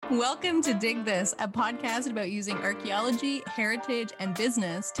Welcome to Dig This, a podcast about using archaeology, heritage, and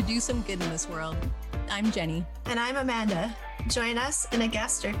business to do some good in this world. I'm Jenny. And I'm Amanda. Join us and a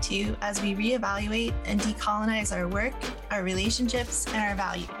guest or two as we reevaluate and decolonize our work, our relationships, and our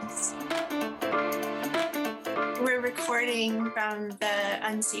values. We're recording from the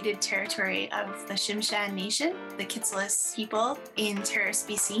unceded territory of the Tsimshian Nation, the Kitsillis people in Terrace,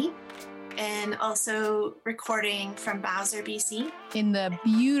 BC. And also recording from Bowser, BC. In the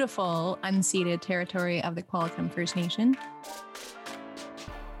beautiful unceded territory of the Qualicum First Nation.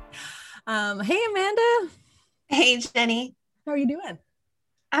 Hey, Amanda. Hey, Jenny. How are you doing?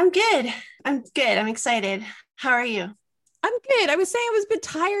 I'm good. I'm excited. How are you? I'm good. I was saying I was a bit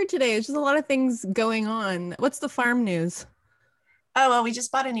tired today. There's just a lot of things going on. What's the farm news? Oh, well, we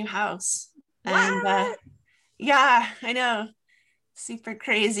just bought a new house. What? And yeah, I know. Super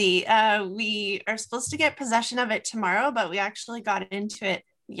crazy. We are supposed to get possession of it tomorrow, but we actually got into it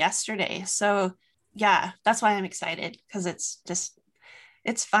yesterday. So yeah, that's why I'm excited, because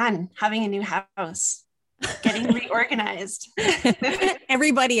it's fun having a new house, getting reorganized.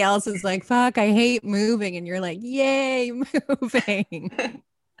 Everybody else is like, fuck, I hate moving. And you're like, yay, moving.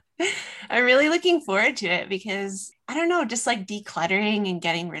 I'm really looking forward to it because I don't know, just like decluttering and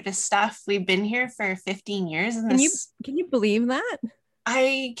getting rid of stuff. We've been here for 15 years. And can you believe that?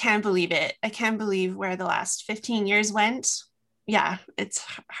 I can't believe it. I can't believe where the last 15 years went. Yeah, it's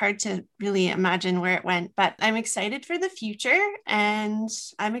hard to really imagine where it went, but I'm excited for the future and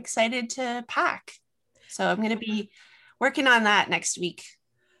I'm excited to pack. So I'm going to be working on that next week.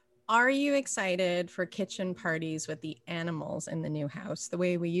 Are you excited for kitchen parties with the animals in the new house, the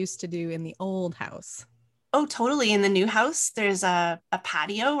way we used to do in the old house? Oh, totally. In the new house, there's a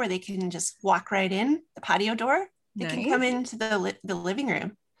patio where they can just walk right in, the patio door. They can come into the living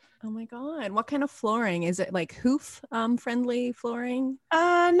room. Oh my God. What kind of flooring? Is it like hoof friendly flooring?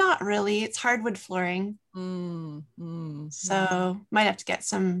 Not really. It's hardwood flooring. So might have to get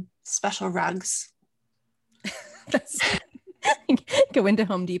some special rugs. Go into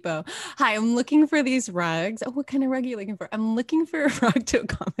Home Depot. Hi, I'm looking for these rugs. Oh, what kind of rug are you looking for? I'm looking for a rug to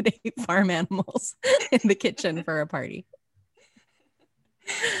accommodate farm animals in the kitchen for a party.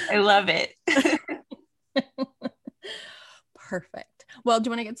 I love it. Perfect. Well, do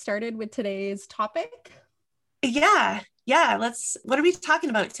you want to get started with today's topic? Yeah. What are we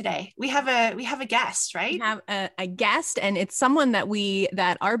talking about today? We have a guest, right? We have a guest, and it's someone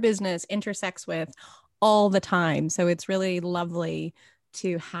that our business intersects with all the time. So it's really lovely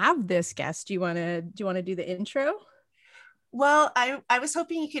to have this guest. Do you want to do the intro? Well, I was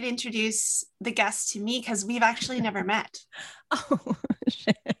hoping you could introduce the guest to me because we've actually never met. Oh,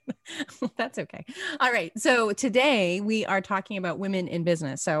 shit. That's okay. All right. So today we are talking about women in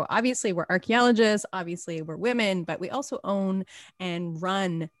business. So obviously we're archaeologists, obviously we're women, but we also own and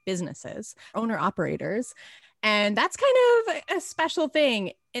run businesses, owner operators. And that's kind of a special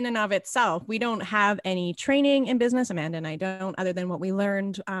thing in and of itself. We don't have any training in business, Amanda and I don't, other than what we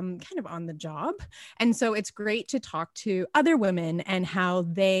learned kind of on the job. And so it's great to talk to other women and how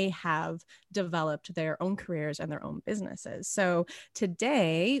they have developed their own careers and their own businesses. So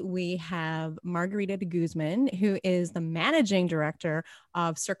today we have Margarita de Guzman, who is the managing director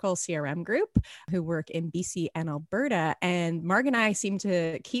of Circle CRM Group, who work in BC and Alberta. And Marg and I seem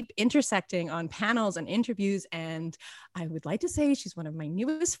to keep intersecting on panels and interviews. And I would like to say she's one of my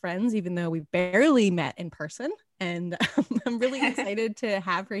newest friends, even though we've barely met in person. And I'm really excited to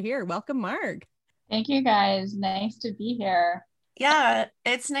have her here. Welcome, Marg. Thank you, guys. Nice to be here. Yeah,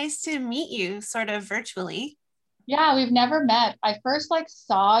 it's nice to meet you sort of virtually. Yeah, we've never met. I first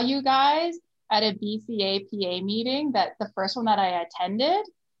saw you guys at a BCAPA meeting, that the first one that I attended.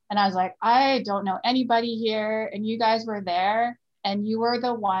 And I was like, I don't know anybody here. And you guys were there. And you were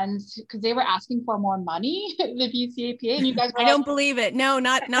the ones, because they were asking for more money, the BCAPA, and you guys were I don't believe it. No,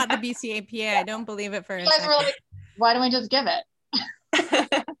 not the BCAPA. I don't believe it for a second. You guys were like, why don't we just give it?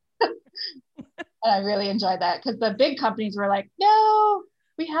 And I really enjoyed that, because the big companies were like, no,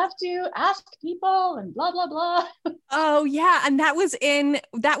 we have to ask people and blah, blah, blah. Oh yeah. And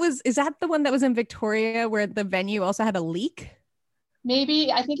is that the one that was in Victoria where the venue also had a leak?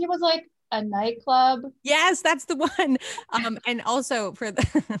 Maybe, I think it was like a nightclub. Yes, that's the one. And also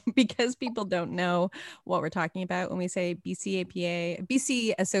because people don't know what we're talking about when we say BCAPA,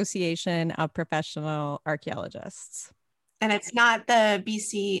 BC Association of Professional Archaeologists. And it's not the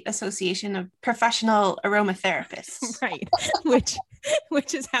BC Association of Professional Aromatherapists. Right.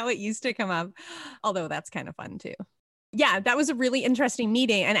 Which is how it used to come up. Although that's kind of fun too. Yeah, that was a really interesting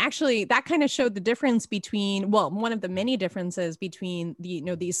meeting. And actually that kind of showed the difference between, well, one of the many differences between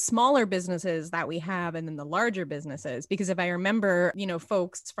the, these smaller businesses that we have and then the larger businesses. Because if I remember,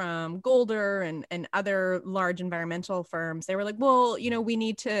 folks from Golder and other large environmental firms, they were like, well, we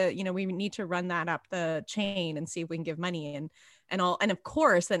need to run that up the chain and see if we can give money and all. And of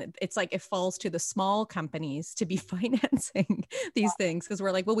course, then it's like, it falls to the small companies to be financing these things. Cause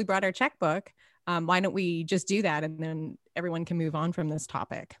we're like, well, we brought our checkbook. Why don't we just do that? And then everyone can move on from this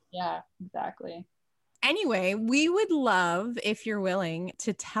topic. Yeah, exactly. Anyway, we would love, if you're willing,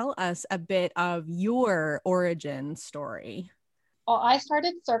 to tell us a bit of your origin story. Well, I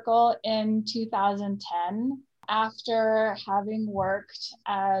started Circle in 2010 after having worked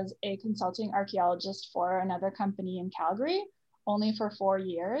as a consulting archaeologist for another company in Calgary, only for 4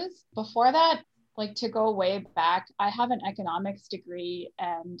 years. Before that, like to go way back, I have an economics degree,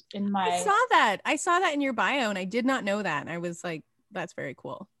 and I saw that in your bio, and I did not know that. And I was like, that's very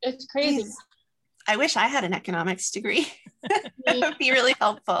cool. It's crazy. Jeez. I wish I had an economics degree. That would be really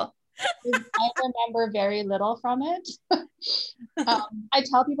helpful. I remember very little from it. I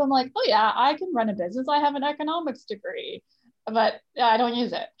tell people, I'm like, oh yeah, I can run a business. I have an economics degree, but I don't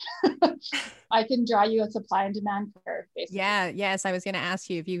use it. I can draw you a supply and demand curve, basically. Yeah. Yes. I was going to ask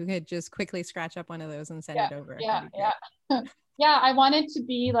you if you could just quickly scratch up one of those and send it over. Yeah. Yeah. I wanted to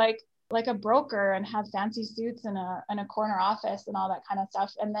be like a broker and have fancy suits and a corner office and all that kind of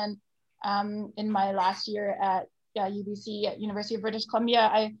stuff. And then in my last year at UBC at University of British Columbia,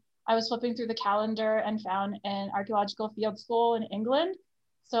 I was flipping through the calendar and found an archaeological field school in England.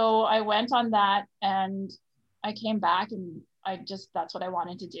 So I went on that and I came back and that's what I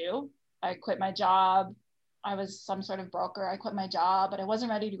wanted to do. I quit my job. I was some sort of broker. I quit my job, but I wasn't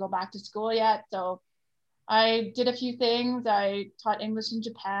ready to go back to school yet. So I did a few things. I taught English in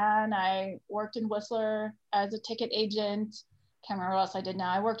Japan. I worked in Whistler as a ticket agent. Can't remember what else I did now.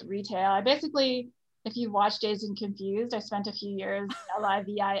 I worked retail. I basically, if you watch Dazed and Confused, I spent a few years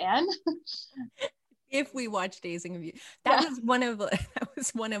LIVIN. If we watch Dazed and Confused, that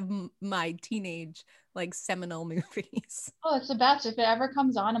was one of my teenage like seminal movies. Oh, it's the best. If it ever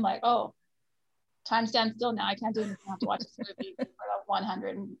comes on, I'm like, oh, time stands still now. I can't do anything. I have to watch this movie for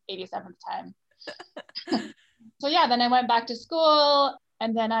the 187th time. So yeah, then I went back to school,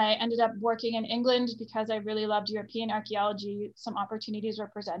 and then I ended up working in England because I really loved European archaeology. Some opportunities were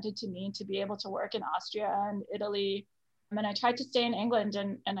presented to me to be able to work in Austria and Italy. And I tried to stay in England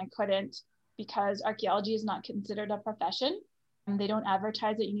and I couldn't, because archaeology is not considered a profession. They don't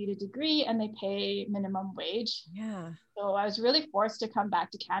advertise that you need a degree, and they pay minimum wage. Yeah. So I was really forced to come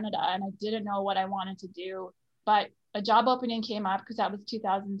back to Canada, and I didn't know what I wanted to do. But a job opening came up because that was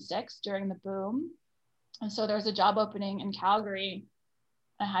 2006 during the boom. And so there was a job opening in Calgary.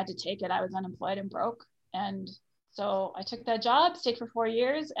 I had to take it. I was unemployed and broke. And so I took that job, stayed for 4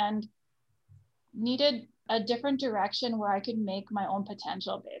 years, and needed a different direction where I could make my own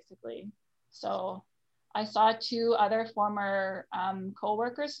potential, basically. So I saw 2 other former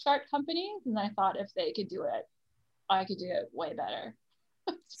co-workers start companies, and I thought if they could do it, I could do it way better.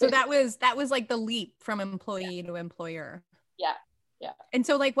 So that was like the leap from employee to employer. Yeah. And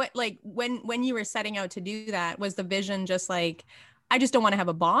so when you were setting out to do that, was the vision just like, I just don't want to have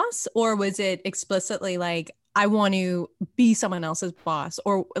a boss, or was it explicitly like, I want to be someone else's boss,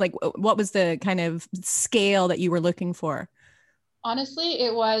 or like, what was the kind of scale that you were looking for? Honestly,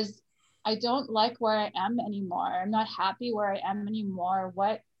 it was, I don't like where I am anymore. I'm not happy where I am anymore.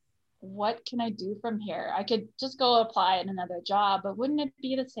 What can I do from here? I could just go apply in another job, but wouldn't it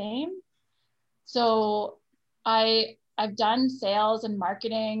be the same? So I've done sales and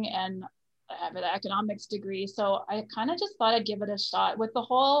marketing, and I have an economics degree. So I kind of just thought I'd give it a shot, with the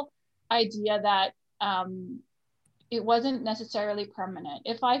whole idea that it wasn't necessarily permanent.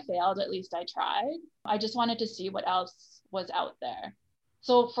 If I failed, at least I tried. I just wanted to see what else was out there.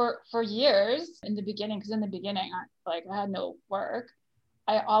 So for years in the beginning, because in the beginning, I had no work,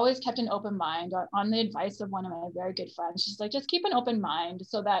 I always kept an open mind on the advice of one of my very good friends. She's like, just keep an open mind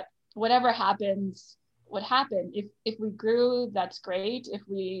so that whatever happens would happen. If we grew, that's great. If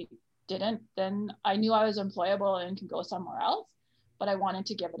we didn't, then I knew I was employable and could go somewhere else, but I wanted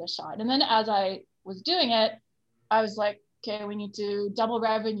to give it a shot. And then as I was doing it, I was like, okay, we need to double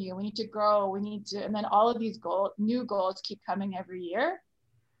revenue. We need to grow. And then all of these new goals keep coming every year.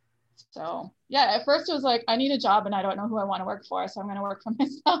 So yeah, at first it was like, I need a job and I don't know who I want to work for, so I'm going to work for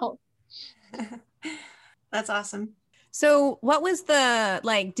myself. That's awesome. So what was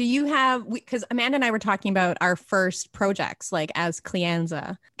do you have, because Amanda and I were talking about our first projects, like as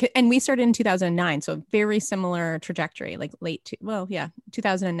Clianza, and we started in 2009. So very similar trajectory, like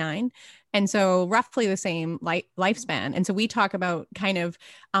 2009. And so roughly the same lifespan. And so we talk about kind of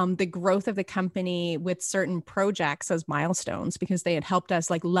the growth of the company with certain projects as milestones because they had helped us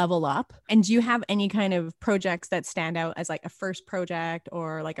like level up. And do you have any kind of projects that stand out as like a first project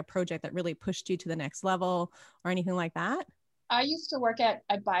or like a project that really pushed you to the next level or anything like that? I used to work at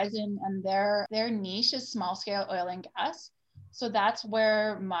Bison, and their niche is small scale oil and gas. So that's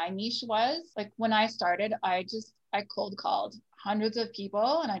where my niche was. Like when I started, I cold called hundreds of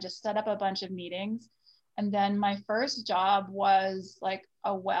people and I just set up a bunch of meetings. And then my first job was like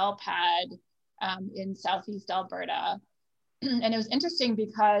a well pad in Southeast Alberta. And it was interesting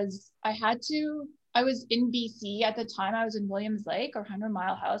because I was in BC at the time. I was in Williams Lake or 100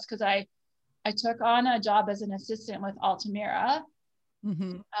 Mile House because I took on a job as an assistant with Altamira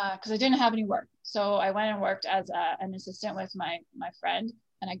because I didn't have any work. So I went and worked as an assistant with my friend,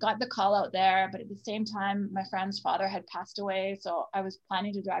 and I got the call out there. But at the same time, my friend's father had passed away. So I was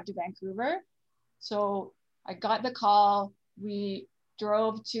planning to drive to Vancouver. So I got the call. We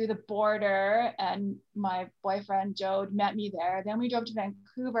drove to the border and my boyfriend, Joe, met me there. Then we drove to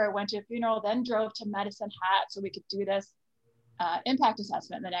Vancouver, went to a funeral, then drove to Medicine Hat so we could do this impact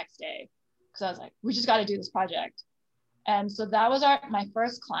assessment the next day. Because I was like, we just got to do this project. And so that was my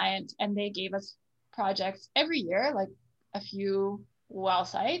first client, and they gave us projects every year, like a few well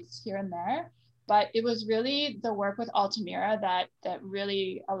sites here and there. But it was really the work with Altamira that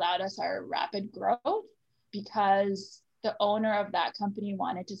really allowed us our rapid growth, because the owner of that company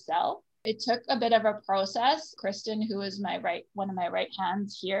wanted to sell. It took a bit of a process. Kristen, who is one of my right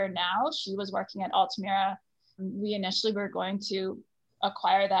hands here now, she was working at Altamira. We initially were going to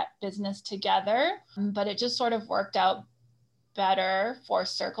acquire that business together, but it just sort of worked out better for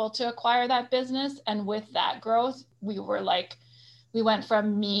Circle to acquire that business. And with that growth, we went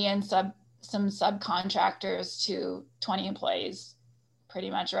from me and some subcontractors to 20 employees pretty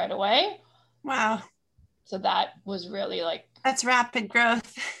much right away. Wow. So that was really that's rapid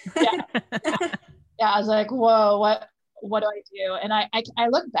growth. Yeah. I was like, whoa, what do I do? And I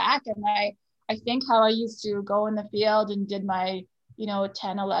look back and I think how I used to go in the field and did my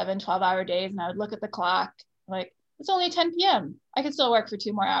 10, 11, 12-hour days, and I would look at the clock like, it's only 10 p.m. I could still work for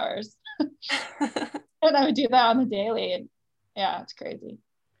 2 more hours. And I would do that on the daily. And yeah, it's crazy.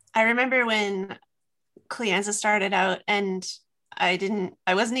 I remember when Cleanza started out, and I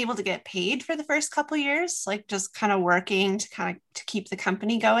wasn't able to get paid for the first couple of years, like just kind of working to keep the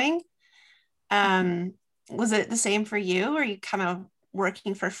company going. Was it the same for you? Or you kind of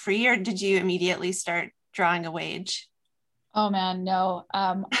working for free, or did you immediately start drawing a wage? Oh man, no.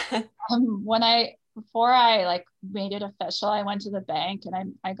 Before I made it official, I went to the bank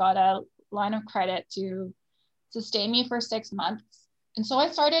and I got a line of credit to sustain me for 6 months. And so I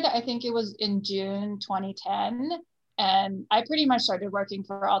started, I think it was in June 2010. And I pretty much started working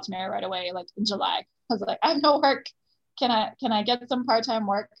for Altamira right away, like in July. I was like, I have no work. Can I get some part-time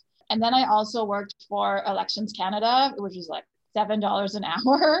work? And then I also worked for Elections Canada, which was like $7 an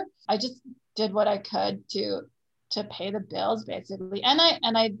hour. I just did what I could to pay the bills basically. And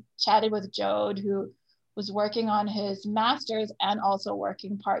I chatted with Jode, who was working on his master's and also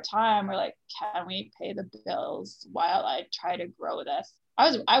working part-time. We're like, can we pay the bills while I try to grow this?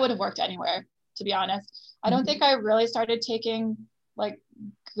 I would have worked anywhere, to be honest. I don't think I really started taking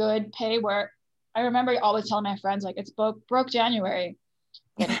good pay work. I remember always telling my friends, it's broke January,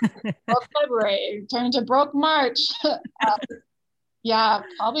 broke February, turn into broke March. Yeah,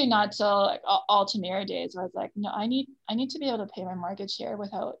 probably not till Altamira days where I was like, no, I need to be able to pay my mortgage here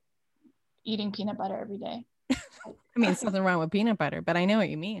without eating peanut butter every day. I mean, there's nothing wrong with peanut butter, but I know what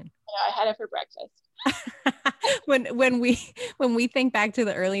you mean. Yeah, I had it for breakfast. when we think back to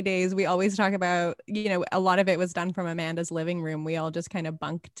the early days, we always talk about, a lot of it was done from Amanda's living room. We all just kind of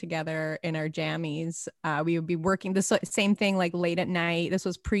bunked together in our jammies. We would be working the same thing late at night. This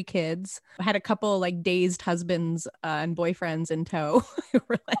was pre-kids. I had a couple dazed husbands and boyfriends in tow who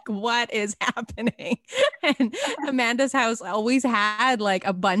were like, what is happening? And Amanda's house always had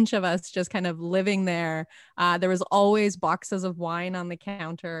a bunch of us just kind of living there. There was always boxes of wine on the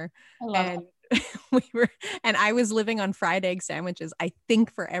counter. I love it. And I was living on fried egg sandwiches, I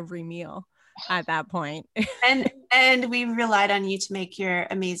think, for every meal at that point. and we relied on you to make your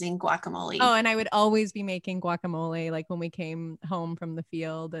amazing guacamole. Oh, and I would always be making guacamole when we came home from the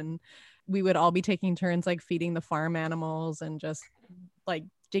field, and we would all be taking turns feeding the farm animals and just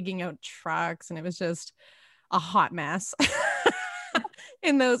digging out trucks, and it was just a hot mess.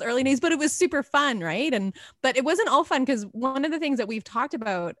 in those early days, but it was super fun, right? But it wasn't all fun, because one of the things that we've talked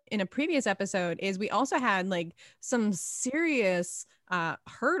about in a previous episode is we also had like some serious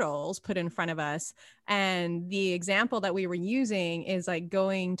hurdles put in front of us. And the example that we were using is like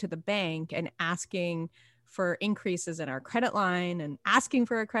going to the bank and asking for increases in our credit line and asking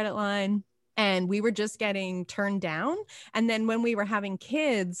for a credit line. And we were just getting turned down. And then when we were having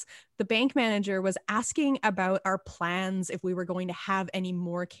kids, the bank manager was asking about our plans, if we were going to have any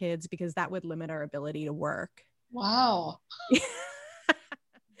more kids, because that would limit our ability to work. Wow.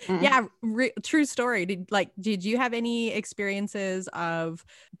 Yeah, true story. Did you have any experiences of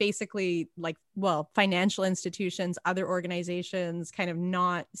basically like, well, financial institutions, other organizations kind of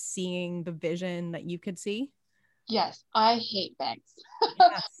not seeing the vision that you could see? Yes, I hate banks.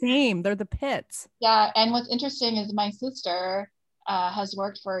 Yeah, same. They're the pits. Yeah, and what's interesting is my sister has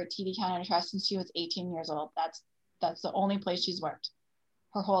worked for TD Canada Trust since she was 18 years old. That's the only place she's worked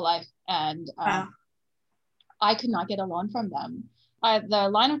her whole life, and Wow. I could not get a loan from them. The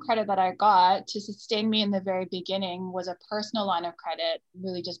line of credit that I got to sustain me in the very beginning was a personal line of credit,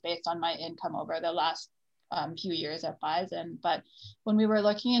 really just based on my income over the last few years at Bison. But when we were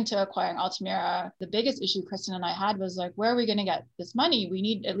looking into acquiring Altamira, the biggest issue Kristen and I had was like, where are we going to get this money? We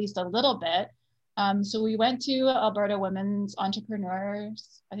need at least a little bit. So we went to Alberta Women's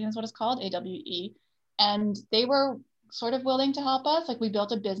Entrepreneurs, I think that's what it's called, AWE, and they were sort of willing to help us. Like, we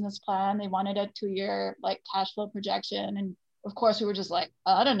built a business plan. They wanted a 2-year like cash flow projection. And of course we were just like,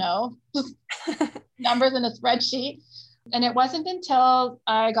 I don't know, just numbers in a spreadsheet. And it wasn't until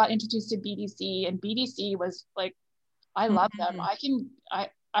I got introduced to BDC, and BDC was like, I love them. I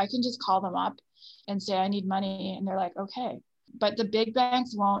can just call them up and say I need money, and they're like, okay. But the big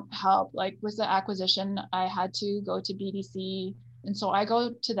banks won't help. Like with the acquisition, I had to go to BDC, and so I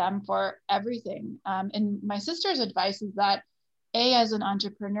go to them for everything. And my sister's advice is that A, as an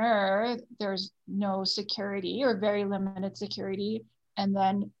entrepreneur, there's no security or very limited security, and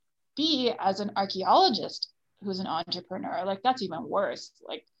then B, as an archaeologist who's an entrepreneur, like that's even worse.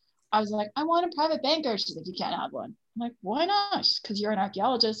 Like I was like, I want a private banker. She's like, you can't have one. I'm like, why not? Because you're an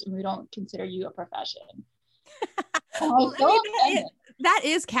archaeologist and we don't consider you a profession. Well, I mean, that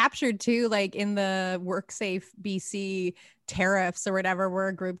is captured too, like in the WorkSafe BC tariffs or whatever.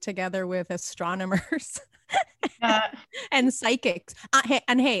 We're grouped together with astronomers and psychics.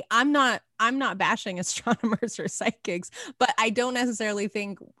 Hey, I'm not bashing astronomers or psychics, but I don't necessarily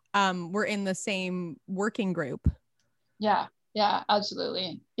think we're in the same working group. Yeah,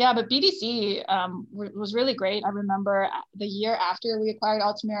 absolutely. Yeah, but BDC was really great. I remember the year after we acquired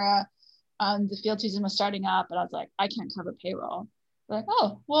Altamira, the field season was starting up, and I was like, I can't cover payroll. They're like,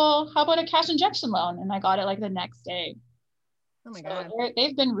 oh, well, how about a cash injection loan? And I got it like the next day. Oh my God.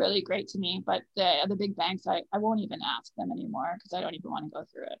 They've been really great to me, but the big banks, I won't even ask them anymore because I don't even want to go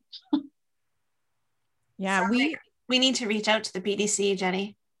through it. Yeah, we need to reach out to the BDC,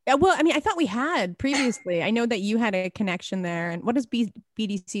 Jenny. Well, I mean, I thought we had previously. I know that you had a connection there. And what does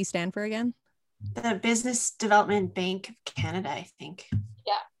BDC stand for again? The Business Development Bank of Canada, I think.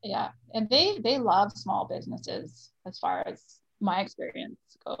 Yeah. And they love small businesses as far as my experience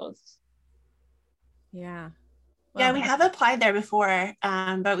goes. Yeah. Well, yeah, we have applied there before,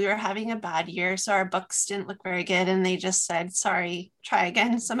 but we were having a bad year. So our books didn't look very good. And they just said, sorry, try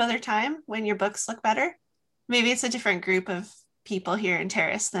again some other time when your books look better. Maybe it's a different group of people here in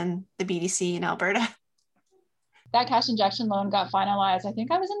Terrace than the BDC in Alberta. That cash injection loan got finalized. I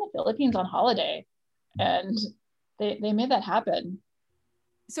think I was in the Philippines on holiday, and they made that happen.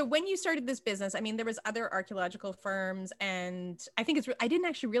 So when you started this business, I mean, there was other archaeological firms, and I think I didn't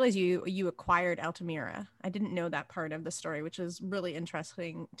actually realize you acquired Altamira. I didn't know that part of the story, which is really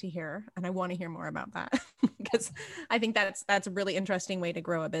interesting to hear. And I want to hear more about that because I think that's a really interesting way to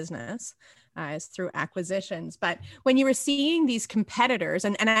grow a business is through acquisitions. But when you were seeing these competitors,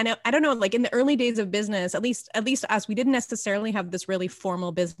 and I don't know, like in the early days of business, at least us, we didn't necessarily have this really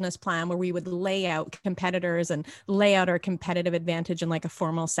formal business plan where we would lay out competitors and lay out our competitive advantage in like a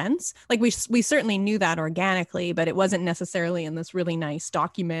formal sense. Like we certainly knew that organically, but it wasn't necessarily in this really nice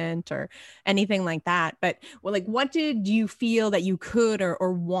document or anything like that. But well, like what did you feel that you could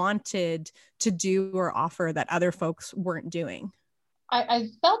or wanted to do or offer that other folks weren't doing? I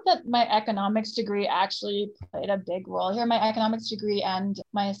felt that my economics degree actually played a big role here. My economics degree and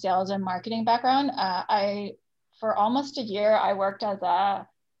my sales and marketing background. For almost a year, I worked as a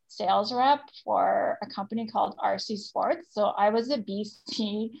sales rep for a company called RC Sports. So I was a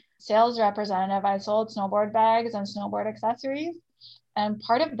BC sales representative. I sold snowboard bags and snowboard accessories. And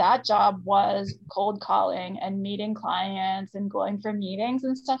part of that job was cold calling and meeting clients and going for meetings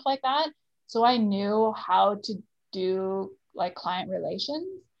and stuff like that. So I knew how to do like client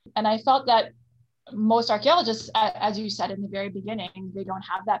relations. And I felt that most archaeologists, as you said in the very beginning, they don't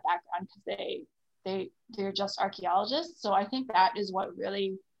have that background because they're just archaeologists. So I think that is what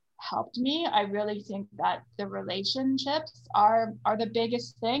really helped me. I really think that the relationships are the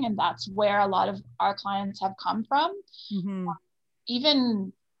biggest thing, and that's where a lot of our clients have come from.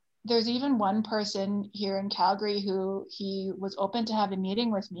 Even there's even one person here in Calgary who he was open to have a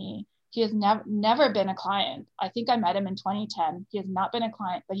meeting with me. He has never been a client. I think I met him in 2010. He has not been a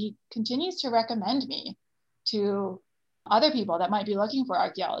client, but he continues to recommend me to other people that might be looking for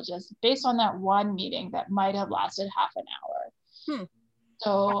archaeologists based on that one meeting that might have lasted half an hour.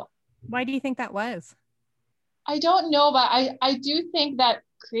 So why do you think that was? I don't know, but I do think that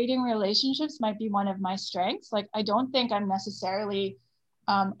creating relationships might be one of my strengths. Like, I don't think I'm necessarily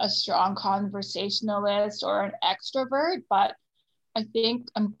a strong conversationalist or an extrovert, but I think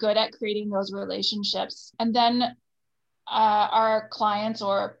I'm good at creating those relationships. And then our clients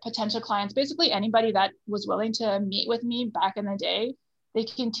or potential clients, basically anybody that was willing to meet with me back in the day, they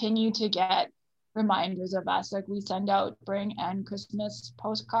continue to get reminders of us. Like, we send out spring and Christmas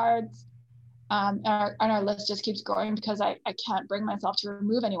postcards. And our list just keeps growing because I can't bring myself to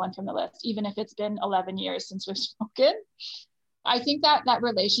remove anyone from the list, even if it's been 11 years since we've spoken. I think that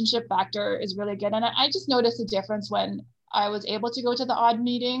relationship factor is really good. And I just noticed a difference when I was able to go to the odd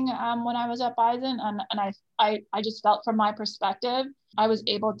meeting when I was at Bison. And I just felt, from my perspective, I was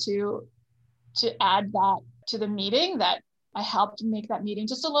able to add that to the meeting, that I helped make that meeting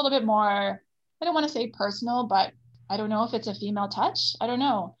just a little bit more, I don't want to say personal, but I don't know if it's a female touch. I don't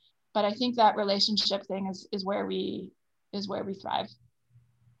know. But I think that relationship thing is where we thrive.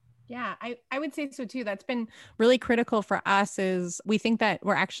 Yeah, I would say so too. That's been really critical for us. Is we think that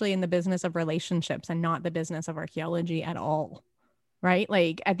we're actually in the business of relationships and not the business of archaeology at all, right?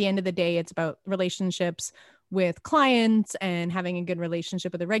 Like, at the end of the day, it's about relationships with clients and having a good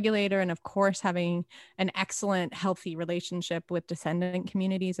relationship with the regulator, and of course having an excellent, healthy relationship with descendant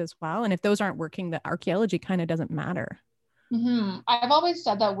communities as well. And if those aren't working, the archaeology kind of doesn't matter. I've always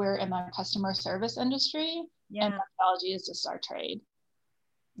said that we're in the customer service industry, and archaeology is just our trade.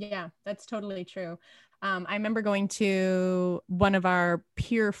 Yeah, that's totally true. I remember going to one of our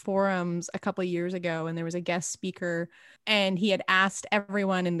peer forums a couple of years ago, and there was a guest speaker, and he had asked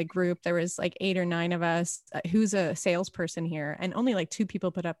everyone in the group, there was like 8 or 9 of us, who's a salesperson here? And only like 2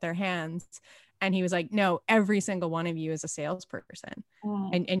 people put up their hands. And he was like, no, every single one of you is a salesperson,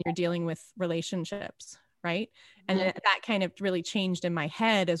 and you're dealing with relationships. Right. And that kind of really changed in my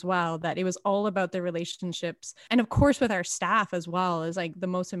head as well, that it was all about the relationships. And of course, with our staff as well, is like the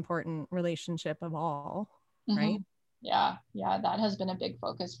most important relationship of all. Right. Yeah. That has been a big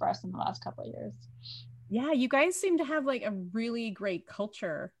focus for us in the last couple of years. Yeah. You guys seem to have like a really great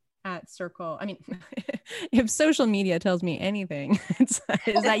culture at Circle. I mean, if social media tells me anything, is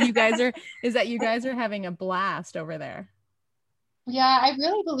that you guys are having a blast over there. Yeah, I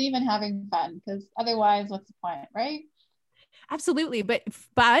really believe in having fun, because otherwise, what's the point, right? Absolutely. But,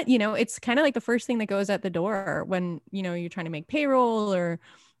 you know, it's kind of like the first thing that goes at the door when, you know, you're trying to make payroll or,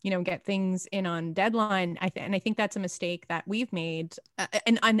 you know, get things in on deadline. And I think that's a mistake that we've made.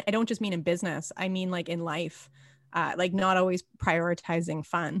 And I don't just mean in business. I mean, like in life, like not always prioritizing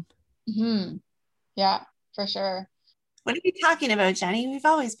fun. Yeah, for sure. What are you talking about, Jenny? We've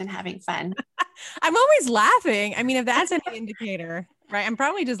always been having fun. I'm always laughing. I mean, if that's any indicator, right? I'm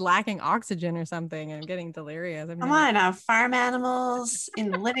probably just lacking oxygen or something and getting delirious. Come on, farm animals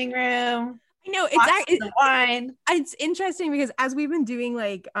in the living room. I know wine. It's interesting because as we've been doing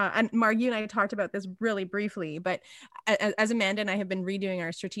and Mark, you and I talked about this really briefly, but as Amanda and I have been redoing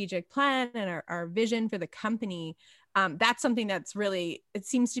our strategic plan and our vision for the company, that's something that's really, it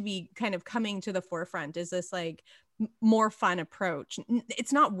seems to be kind of coming to the forefront, is this like more fun approach.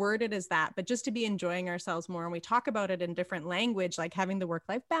 It's not worded as that, but just to be enjoying ourselves more. And we talk about it in different language, like having the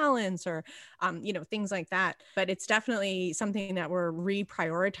work-life balance or, you know, things like that. But it's definitely something that we're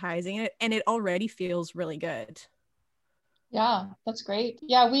reprioritizing it, and it already feels really good. Yeah, that's great.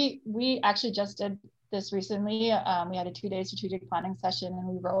 Yeah, we actually just did this recently. We had a 2-day strategic planning session, and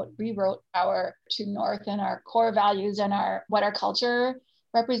we rewrote our True North and our core values and what our culture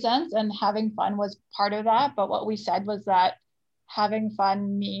represents, and having fun was part of that. But what we said was that having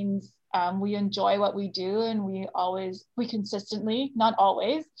fun means we enjoy what we do, and we consistently, not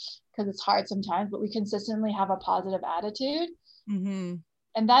always, because it's hard sometimes, but we consistently have a positive attitude. And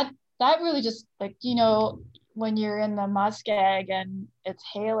that really just, like, you know, when you're in the muskeg and it's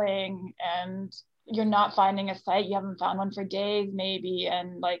hailing and you're not finding a site, you haven't found one for days maybe,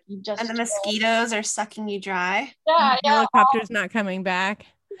 and like you just, and the mosquitoes are sucking you dry. Yeah, helicopter's not coming back.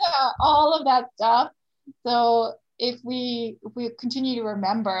 Yeah, all of that stuff. So if we continue to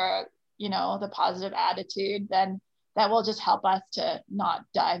remember, the positive attitude, then that will just help us to not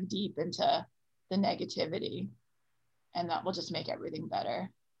dive deep into the negativity, and that will just make everything better.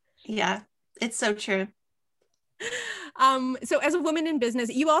 Yeah, it's so true. So as a woman in business,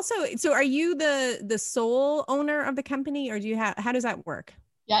 so are you the sole owner of the company, or how does that work?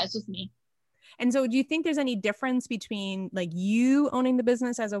 Yeah, it's just me. And so do you think there's any difference between like you owning the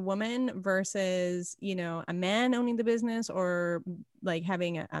business as a woman versus, a man owning the business, or like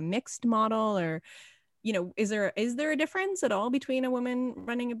having a mixed model, or, is there a difference at all between a woman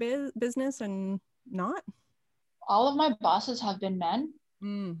running a business and not? All of my bosses have been men.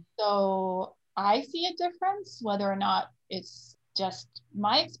 So I see a difference, whether or not it's just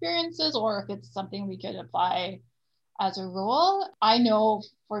my experiences or if it's something we could apply as a rule. I know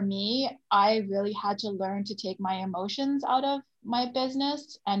for me, I really had to learn to take my emotions out of my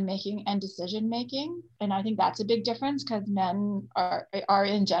business and decision making. And I think that's a big difference, because men are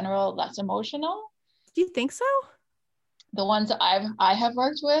in general less emotional. Do you think so? The ones that I have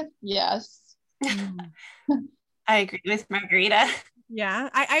worked with, yes. I agree with Margarita. Yeah,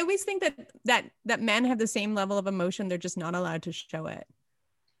 I always think that men have the same level of emotion. They're just not allowed to show it.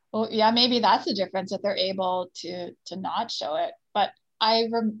 Well, yeah, maybe that's the difference, that they're able to not show it. But I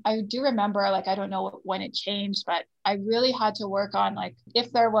do remember, like, I don't know when it changed, but I really had to work on, like,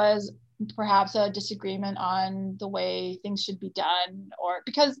 if there was perhaps a disagreement on the way things should be done, or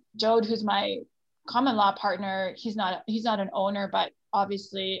because Jode, who's my common law partner, he's not an owner, but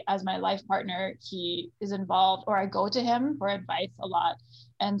obviously as my life partner, he is involved, or I go to him for advice a lot.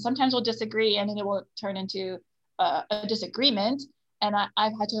 And sometimes we'll disagree and then it will turn into a disagreement. And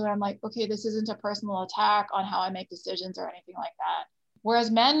I've had to learn, like, okay, this isn't a personal attack on how I make decisions or anything like that.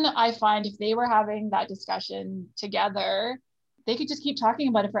 Whereas men, I find if they were having that discussion together, they could just keep talking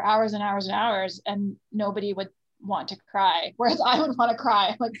about it for hours and hours and hours, and nobody would want to cry. Whereas I would want to cry.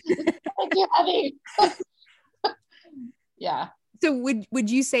 I'm like, it's too heavy. Yeah. So would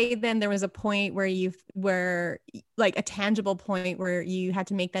you say then there was a point where like a tangible point where you had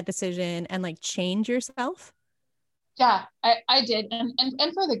to make that decision and like change yourself? Yeah, I did. And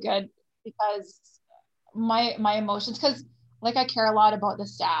for the good, because my emotions, because like I care a lot about the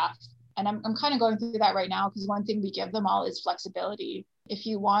staff, and I'm kind of going through that right now, because one thing we give them all is flexibility. If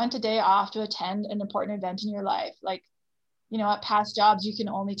you want a day off to attend an important event in your life, like, at past jobs, you can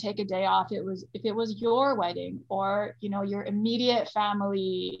only take a day off if it was your wedding, or, your immediate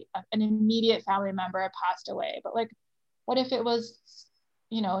family, an immediate family member had passed away. But like, what if it was,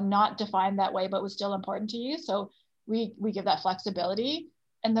 not defined that way, but was still important to you? So we give that flexibility.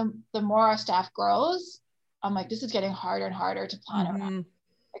 And the more our staff grows, I'm like, this is getting harder and harder to plan around.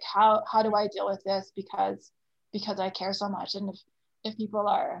 Like, how do I deal with this? Because I care so much. And if people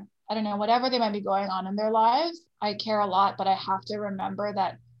are, I don't know, whatever they might be going on in their lives, I care a lot, but I have to remember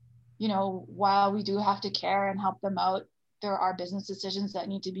that, while we do have to care and help them out, there are business decisions that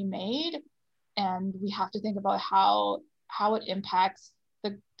need to be made. And we have to think about how it impacts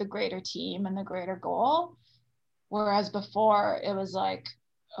the greater team and the greater goal. Whereas before it was like,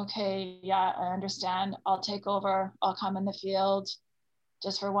 okay, yeah, I understand. I'll take over. I'll come in the field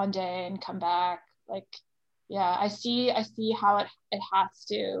just for one day and come back. Like, yeah, I see how it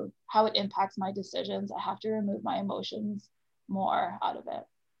impacts my decisions. I have to remove my emotions more out of it.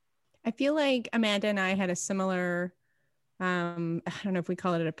 I feel like Amanda and I had a similar, I don't know if we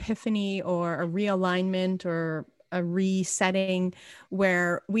call it an epiphany or a realignment or a resetting,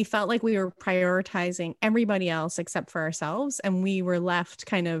 where we felt like we were prioritizing everybody else except for ourselves, and we were left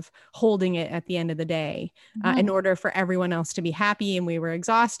kind of holding it at the end of the day in order for everyone else to be happy, and we were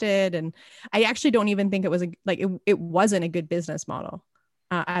exhausted. And I actually don't even think it was it wasn't a good business model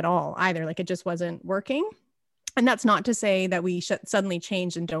at all either. Like, it just wasn't working. And that's not to say that we should suddenly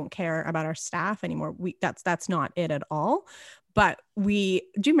change and don't care about our staff anymore. That's not it at all. But do you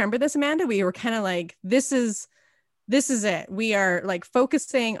remember this, Amanda? We were kind of like, this is it. We are like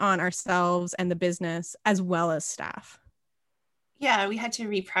focusing on ourselves and the business as well as staff. Yeah, we had to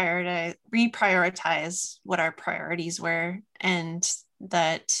reprioritize what our priorities were. And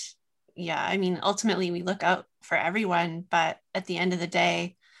that, yeah, I mean, ultimately we look out for everyone, but at the end of the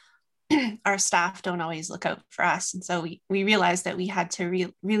day, our staff don't always look out for us. And so we realized that we had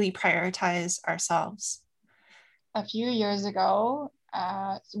to really prioritize ourselves. A few years ago,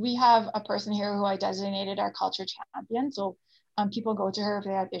 we have a person here who I designated our culture champion. So people go to her if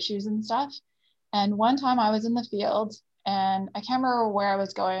they have issues and stuff. And one time I was in the field and I can't remember where I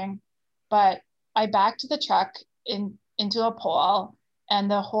was going, but I backed the truck into a pole and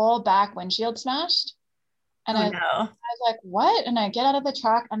the whole back windshield smashed. And I was like, what? And I get out of the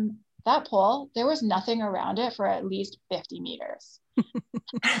truck and that pole, there was nothing around it for at least 50 meters.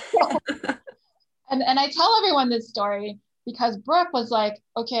 And I tell everyone this story because Brooke was like,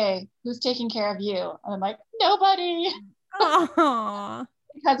 okay, who's taking care of you? And I'm like, nobody.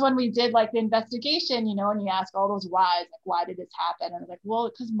 Because when we did like the investigation, you know, and you ask all those whys, like, why did this happen? And I was like, well,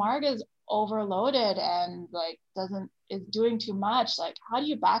 because Marg is overloaded and like is doing too much. Like, how do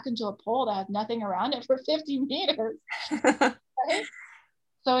you back into a pole that has nothing around it for 50 meters? Right?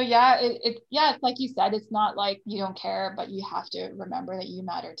 So yeah, it's like you said, it's not like you don't care, but you have to remember that you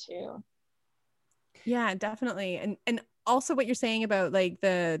matter too. Yeah, definitely. And also what you're saying about like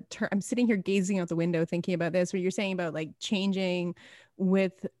I'm sitting here gazing out the window thinking about this, what you're saying about like changing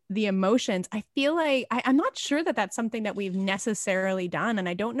with the emotions. I feel like I'm not sure that that's something that we've necessarily done. And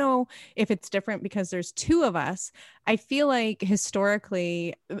I don't know if it's different because there's two of us. I feel like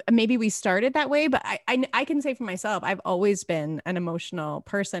historically, maybe we started that way, but I can say for myself, I've always been an emotional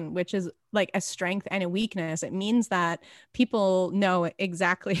person, which is like a strength and a weakness. It means that people know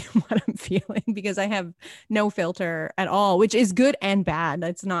exactly what I'm feeling because I have no filter at all, which is good and bad.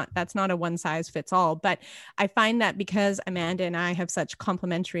 That's not a one size fits all. But I find that because Amanda and I have such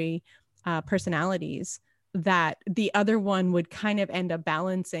complementary personalities, that the other one would kind of end up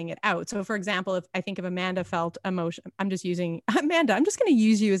balancing it out. So for example, if Amanda felt emotion, I'm just using Amanda, I'm just going to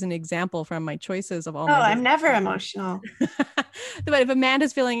use you as an example from my choices of all my I'm never emotional. But if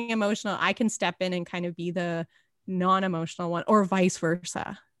Amanda's feeling emotional, I can step in and kind of be the non-emotional one, or vice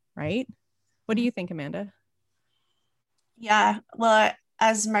versa, right? What do you think, Amanda? Yeah, well,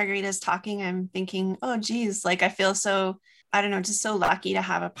 as Margarita's talking, I'm thinking, oh geez, like I feel so, I don't know, just so lucky to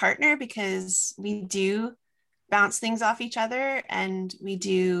have a partner because we do bounce things off each other and we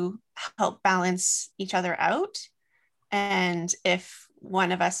do help balance each other out. And if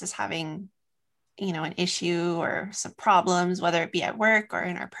one of us is having, you know, an issue or some problems, whether it be at work or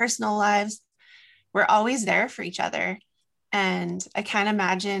in our personal lives, we're always there for each other. And I can't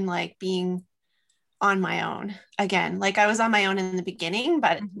imagine like being on my own again. Like I was on my own in the beginning,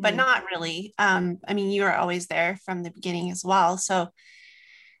 but not really. I mean, you were always there from the beginning as well. So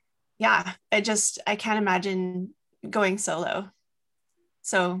yeah, I can't imagine going solo.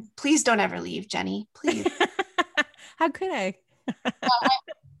 So please don't ever leave, Jenny, please. How could I?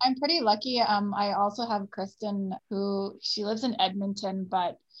 I'm pretty lucky. I also have Kristen, who she lives in Edmonton,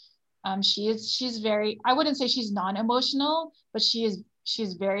 but she's very, I wouldn't say she's non-emotional, but she's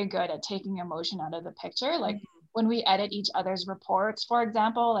very good at taking emotion out of the picture. Like when we edit each other's reports, for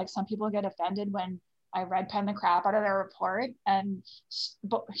example, like some people get offended when I red pen the crap out of their report, and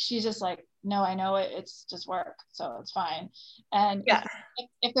but she's just like, no, I know it's just work, so it's fine. And yeah,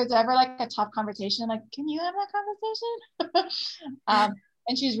 if there's ever like a tough conversation, I'm like, can you have that conversation?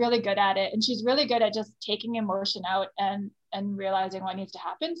 And she's really good at it, and she's really good at just taking emotion out and realizing what needs to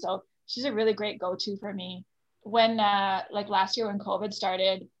happen. So she's a really great go-to for me. When like last year when COVID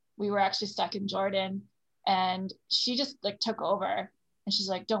started, we were actually stuck in Jordan, and she just like took over, and she's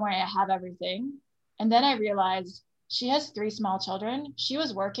like, don't worry, I have everything. And then I realized she has 3 small children. She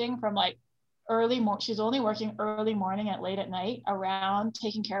was working from like she's only working early morning and late at night around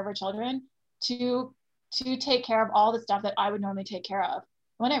taking care of her children to take care of all the stuff that I would normally take care of.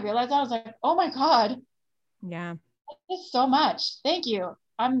 When I realized that, I was like, oh my God. Yeah. Thanks so much. Thank you.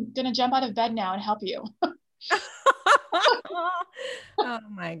 I'm going to jump out of bed now and help you. Oh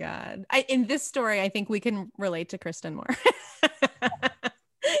my God. In this story, I think we can relate to Kristen more.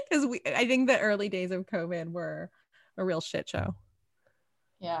 Because I think the early days of COVID were a real shit show.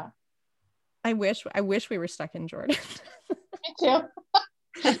 Yeah. I wish we were stuck in Jordan. Me too.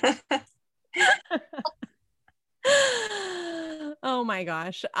 Oh my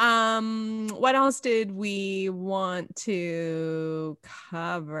gosh. What else did we want to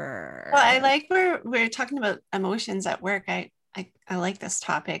cover? Well, I like we're talking about emotions at work. I like this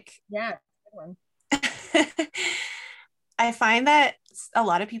topic. Yeah, good one. I find that a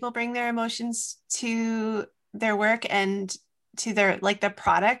lot of people bring their emotions to their work and to their like the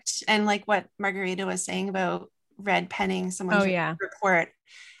product, and like what Margarita was saying about red penning someone's report.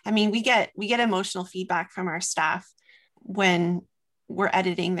 I mean, we get emotional feedback from our staff when we're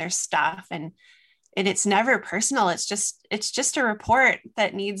editing their stuff, and it's never personal. It's just a report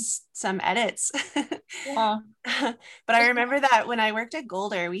that needs some edits. Yeah. But I remember that when I worked at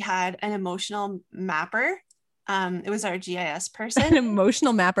Golder, we had an emotional mapper. It was our GIS person. An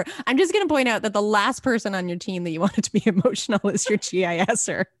emotional mapper. I'm just going to point out that the last person on your team that you wanted to be emotional is your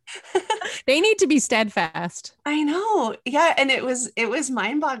GISer. They need to be steadfast. I know. Yeah. And it was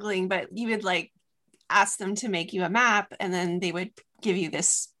mind-boggling, but you would like ask them to make you a map, and then they would give you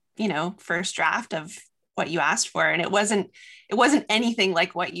this, you know, first draft of what you asked for. And it wasn't anything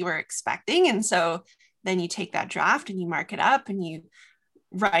like what you were expecting. And so then you take that draft and you mark it up and you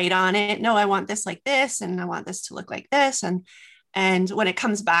write on it, no, I want this like this, and I want this to look like this. And when it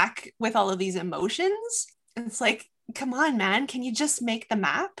comes back with all of these emotions, it's like, come on, man, can you just make the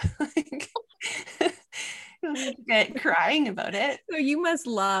map? Like, you don't need to get crying about it. So you must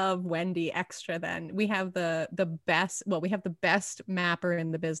love Wendy extra then. We have the best, well, we have the best mapper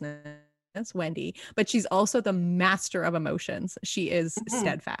in the business, Wendy, but she's also the master of emotions. She is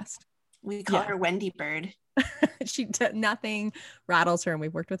steadfast. We call her Wendy Bird. Nothing rattles her, and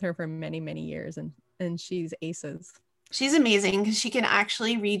we've worked with her for many years, and she's aces. She's amazing because she can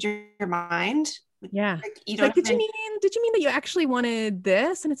actually read your mind. Yeah. Like, you don't did you mean that you actually wanted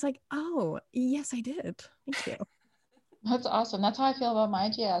this? And it's like, oh yes, I did. Thank you. That's awesome. That's how I feel about my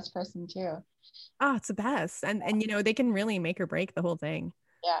GIS person too. Oh, it's the best. And they can really make or break the whole thing.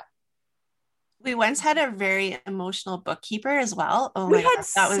 Yeah. We once had a very emotional bookkeeper as well. Oh my God,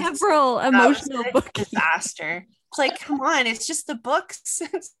 several emotional bookkeepers. Disaster. It's like, come on, it's just the books.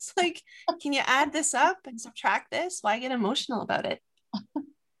 It's like, can you add this up and subtract this? Why get emotional about it?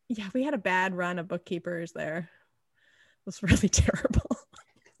 Yeah, we had a bad run of bookkeepers there. It was really terrible.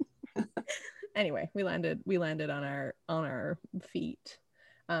 Anyway, we landed on our feet.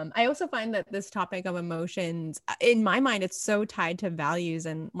 I also find that this topic of emotions, in my mind, it's so tied to values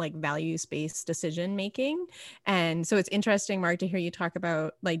and like values-based decision making. And so it's interesting, Mark, to hear you talk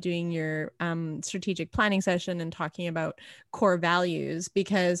about like doing your strategic planning session and talking about core values,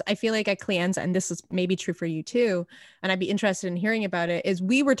 because I feel like at Clienza, and this is maybe true for you too, and I'd be interested in hearing about it, is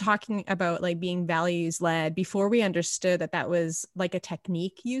we were talking about like being values led before we understood that that was like a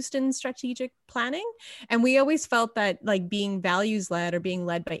technique used in strategic planning. And we always felt that like being values led or being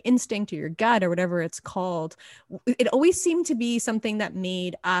led by instinct or your gut or whatever it's called, it always seemed to be something that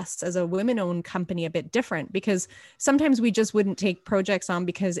made us as a women-owned company a bit different, because sometimes we just wouldn't take projects on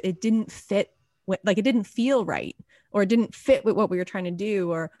because it didn't fit, like it didn't feel right, or it didn't fit with what we were trying to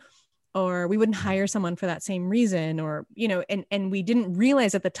do, or we wouldn't hire someone for that same reason, or and we didn't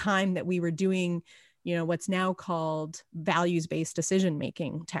realize at the time that we were doing what's now called values-based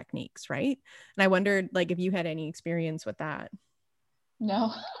decision-making techniques, right? And I wondered like if you had any experience with that.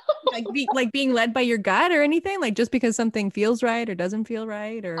 No. like being led by your gut or anything, like just because something feels right or doesn't feel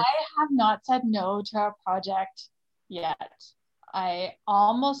right? Or I have not said no to a project yet. I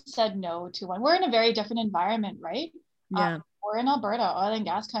almost said no to one. We're in a very different environment, right? Yeah. We're in Alberta, oil and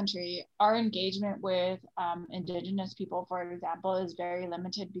gas country. Our engagement with Indigenous people, for example, is very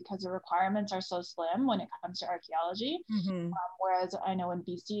limited because the requirements are so slim when it comes to archaeology. Whereas I know in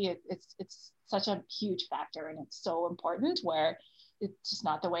BC, it's such a huge factor, and it's so important, where it's just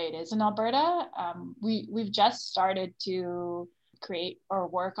not the way it is in Alberta. We've just started to create or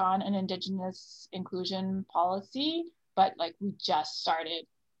work on an Indigenous inclusion policy, but like we just started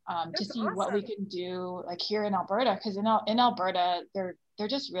to see awesome. What we can do like here in Alberta, because in Alberta they're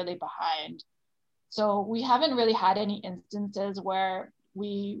just really behind. So we haven't really had any instances where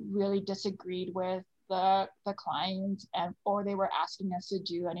we really disagreed with the client or they were asking us to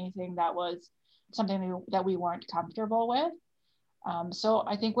do anything that was something that we weren't comfortable with. So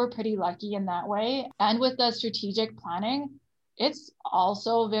I think we're pretty lucky in that way. And with the strategic planning, it's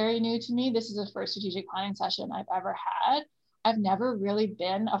also very new to me. This is the first strategic planning session I've ever had. I've never really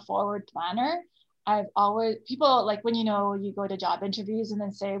been a forward planner. I've always, people like when, you go to job interviews and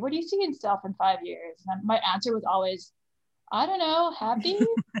then say, where do you see yourself in 5 years? And my answer was always, I don't know, happy.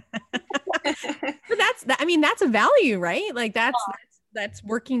 But that's a value, right? Like that's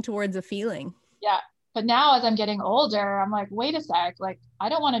working towards a feeling. Yeah. But now as I'm getting older, I'm like, wait a sec, like, I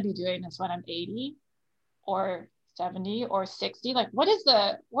don't want to be doing this when I'm 80 or 70 or 60. Like, where's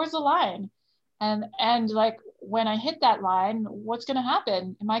the line? And like, when I hit that line, what's going to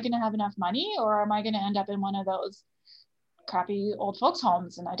happen? Am I going to have enough money, or am I going to end up in one of those crappy old folks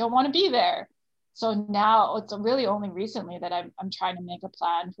homes? And I don't want to be there. So now it's really only recently that I'm trying to make a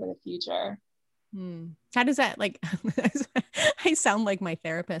plan for the future. How does that, like, I sound like my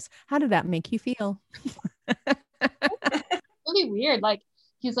therapist. How did that make you feel? Really weird. Like,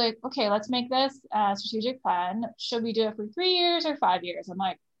 he's like, okay, let's make this strategic plan. Should we do it for 3 years or 5 years? I'm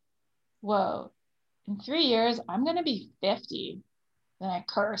like, whoa, in 3 years, I'm going to be 50. Then I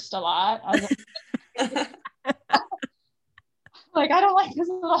cursed a lot. I was like, I don't like this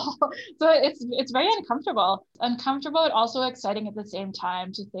at all. So it's very uncomfortable. Uncomfortable, but also exciting at the same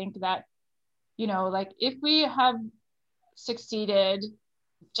time to think that, like if we have succeeded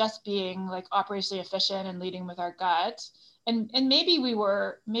just being like operationally efficient and leading with our gut, and maybe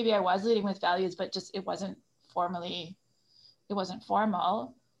I was leading with values, but just it wasn't formal.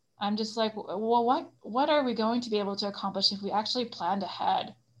 I'm just like, well, what are we going to be able to accomplish if we actually planned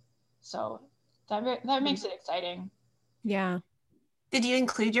ahead? So that makes it exciting. Yeah. Did you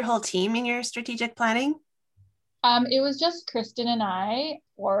include your whole team in your strategic planning? It was just Kristen and I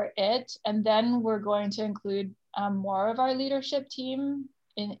for it, and then we're going to include more of our leadership team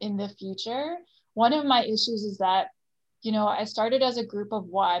in the future. One of my issues is that, you know, I started as a group of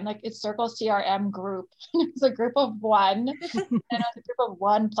one, like it's Circle CRM group. It's a group of one, and I was a group of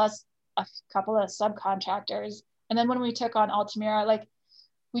one plus a couple of subcontractors. And then when we took on Altamira, like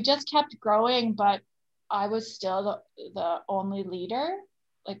we just kept growing, but I was still the only leader.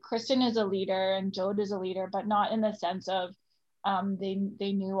 Like Kristen is a leader and Jode is a leader, but not in the sense of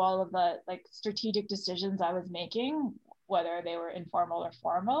they knew all of the like strategic decisions I was making, whether they were informal or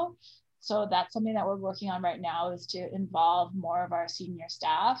formal. So that's something that we're working on right now, is to involve more of our senior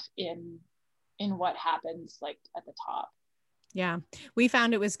staff in what happens like at the top. Yeah, we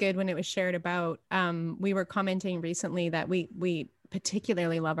found it was good when it was shared about. We were commenting recently that we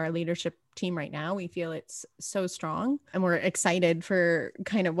particularly love our leadership team right now. We feel it's so strong, and we're excited for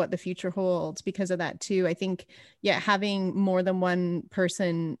kind of what the future holds because of that too. I think, yeah, having more than one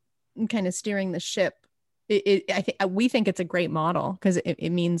person kind of steering the ship, I think we think it's a great model because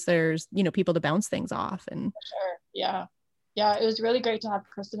it means there's, you know, people to bounce things off. And sure, yeah, it was really great to have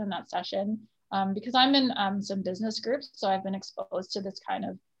Kristen in that session. Because I'm in some business groups, so I've been exposed to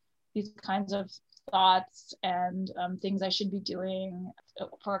these kinds of thoughts and things I should be doing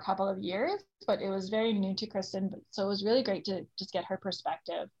for a couple of years, but it was very new to Kristen. So it was really great to just get her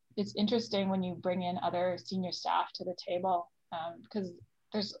perspective. It's interesting when you bring in other senior staff to the table, because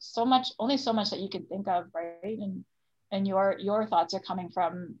there's only so much that you can think of, right? And your thoughts are coming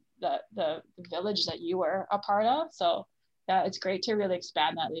from the village that you were a part of. So yeah, it's great to really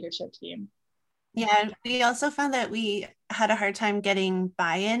expand that leadership team. Yeah, we also found that we had a hard time getting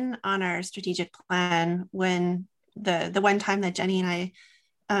buy-in on our strategic plan when the one time that Jenny and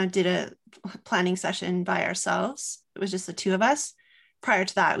I did a planning session by ourselves. It was just the two of us. Prior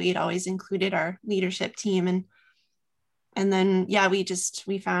to that, we had always included our leadership team, and then yeah, we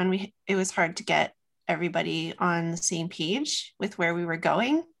found it was hard to get everybody on the same page with where we were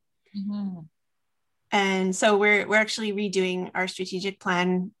going. Mm-hmm. And so we're actually redoing our strategic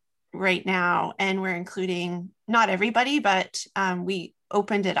plan right now, and we're including not everybody, but we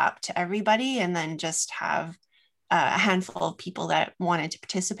opened it up to everybody and then just have a handful of people that wanted to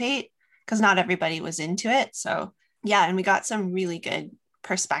participate because not everybody was into it. So yeah, and we got some really good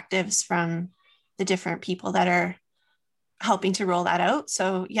perspectives from the different people that are helping to roll that out.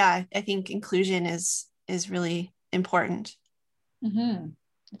 So yeah, I think inclusion is really important. Mm-hmm.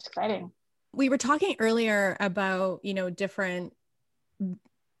 It's exciting. We were talking earlier about, you know, different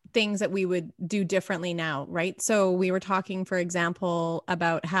things that we would do differently now, right? So we were talking, for example,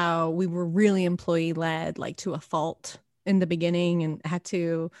 about how we were really employee led, like to a fault in the beginning, and had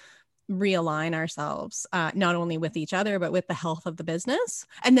to realign ourselves, not only with each other, but with the health of the business.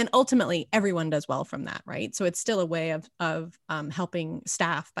 And then ultimately everyone does well from that, right? So it's still a way of helping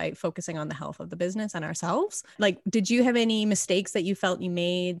staff by focusing on the health of the business and ourselves. Like, did you have any mistakes that you felt you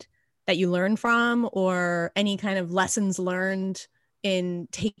made that you learned from, or any kind of lessons learned in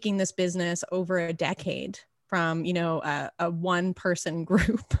taking this business over a decade from, you know, a one person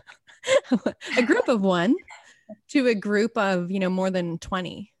group, a group of one, to a group of, you know, more than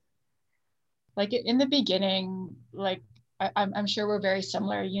 20? Like in the beginning, like I'm sure we're very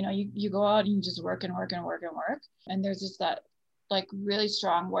similar. You know, you go out and you just work and work and work and work. And there's just that like really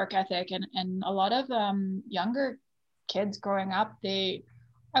strong work ethic. And a lot of younger kids growing up,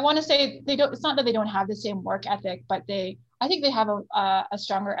 I want to say it's not that they don't have the same work ethic, but I think they have a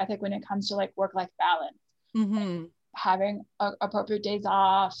stronger ethic when it comes to like work-life balance. Mm-hmm. Having appropriate days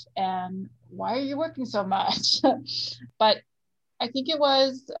off, and why are you working so much? But I think it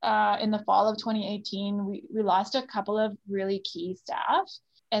was in the fall of 2018, we lost a couple of really key staff.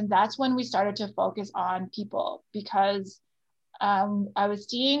 And that's when we started to focus on people, because I was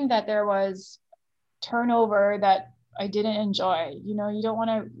seeing that there was turnover that I didn't enjoy. You know, you don't want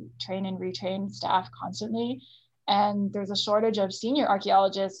to train and retrain staff constantly. And there's a shortage of senior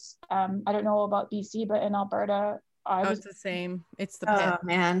archaeologists. I don't know about BC, but in Alberta, it's the same. It's the pit. Oh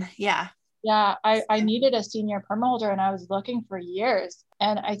man, yeah. Yeah, I needed a senior perm holder, and I was looking for years.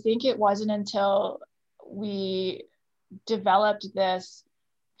 And I think it wasn't until we developed this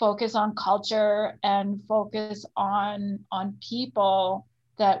focus on culture and focus on people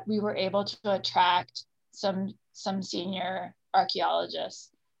that we were able to attract some senior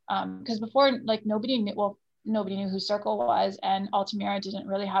archaeologists. Because before, like nobody knew who Circle was, and Altamira didn't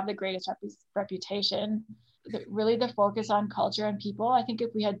really have the greatest reputation. Really the focus on culture and people. I think if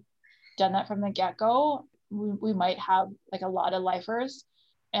we had done that from the get-go, we might have like a lot of lifers.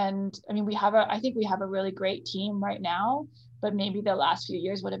 And I mean, I think we have a really great team right now, but maybe the last few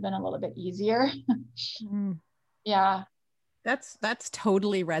years would have been a little bit easier. Mm. Yeah. That's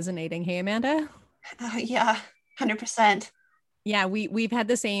totally resonating. Hey, Amanda. Yeah, 100%. Yeah, we've had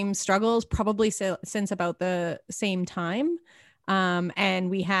the same struggles probably since about the same time. And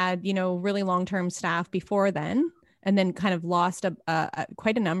we had, really long-term staff before then, and then kind of lost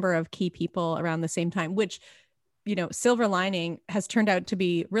quite a number of key people around the same time, which, silver lining has turned out to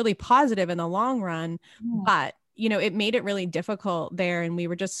be really positive in the long run. But it made it really difficult there, and we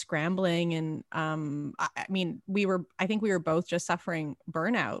were just scrambling. And I mean, I think we were both just suffering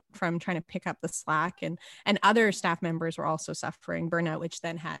burnout from trying to pick up the slack, and other staff members were also suffering burnout, which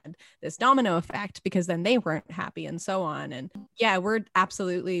then had this domino effect because then they weren't happy and so on. And yeah,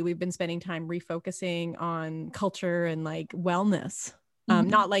 we've been spending time refocusing on culture and like wellness.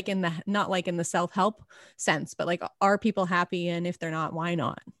 Not like in the self-help sense, but like, are people happy? And if they're not, why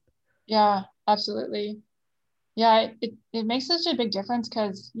not? Yeah, absolutely. Yeah, it makes such a big difference,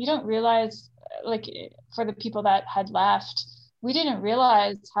 because you don't realize, like, for the people that had left, we didn't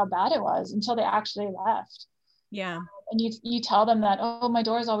realize how bad it was until they actually left. Yeah. And you tell them that, oh, my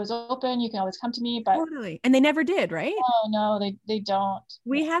door is always open, you can always come to me, but totally. And they never did, right? Oh no, they don't.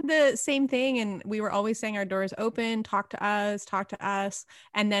 We had the same thing, and we were always saying our doors open, talk to us.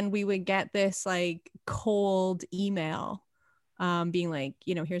 And then we would get this like cold email being like,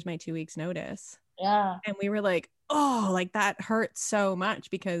 here's my 2 weeks notice. Yeah. And we were like, oh, like that hurts so much,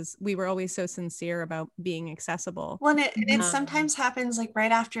 because we were always so sincere about being accessible. Well, it sometimes happens like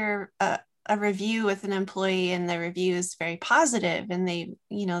right after a review with an employee, and the review is very positive, and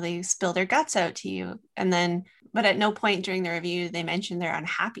they spill their guts out to you. And then, but at no point during the review, they mention they're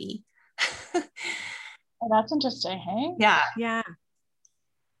unhappy. Oh, that's interesting. Hey? Yeah.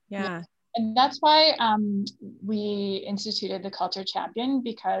 And that's why we instituted the Culture Champion,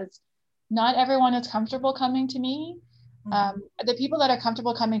 because not everyone is comfortable coming to me. The people that are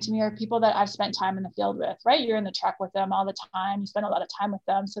comfortable coming to me are people that I've spent time in the field with, right? You're in the truck with them all the time. You spend a lot of time with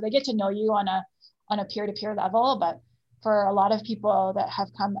them. So they get to know you on a peer-to-peer level. But for a lot of people that have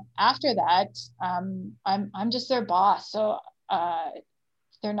come after that, I'm just their boss. So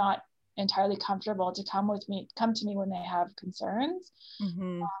they're not entirely comfortable to come to me when they have concerns.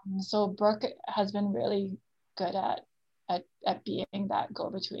 So Brooke has been really good at being that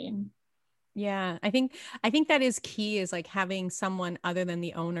go-between. Yeah, I think that is key, is like having someone other than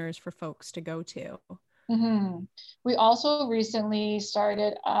the owners for folks to go to. We also recently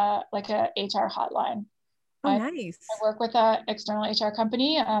started like a HR hotline. Oh, nice. I work with an external HR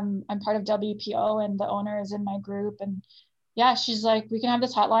company. I'm part of WPO, and the owner is in my group. And yeah, she's like, we can have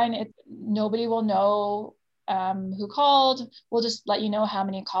this hotline. Nobody will know who called. We'll just let you know how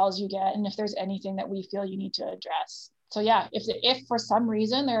many calls you get, and if there's anything that we feel you need to address. So yeah, if for some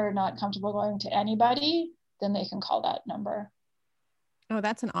reason they're not comfortable going to anybody, then they can call that number. Oh,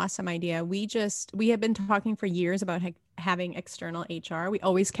 that's an awesome idea. We have been talking for years about having external HR. We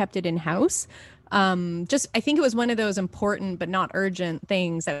always kept it in-house. I think it was one of those important but not urgent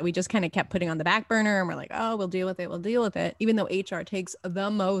things that we just kind of kept putting on the back burner, and we're like, oh, we'll deal with it, even though HR takes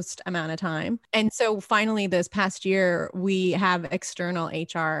the most amount of time. And so finally this past year, we have external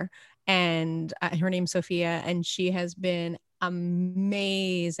HR, and her name's Sophia, and she has been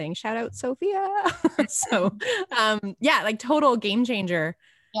amazing. Shout out Sophia. So yeah, like total game changer.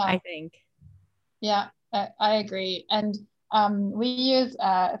 Yeah, I think. Yeah, I agree. And we use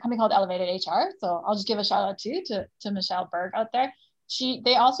a company called Elevated HR. So I'll just give a shout out to Michelle Berg out there.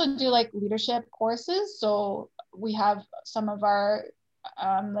 They also do like leadership courses. So we have some of our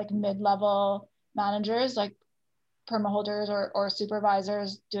like mid-level managers, like perma holders or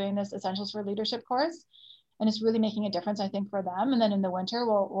supervisors, doing this Essentials for Leadership course. And it's really making a difference, I think, for them. And then in the winter,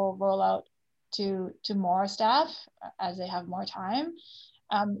 we'll roll out to more staff as they have more time.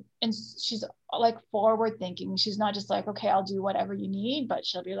 And she's like forward thinking. She's not just like, okay, I'll do whatever you need, but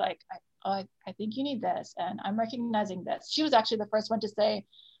she'll be like, I think you need this, and I'm recognizing this. She was actually the first one to say,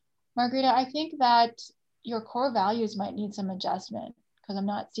 Margarita, I think that your core values might need some adjustment, because I'm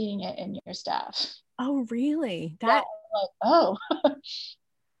not seeing it in your staff. Oh, really? Like, oh.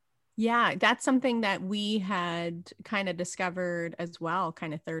 Yeah, that's something that we had kind of discovered as well,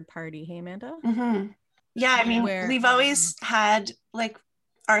 kind of third party. Hey, Amanda? Yeah, I mean, we've always had like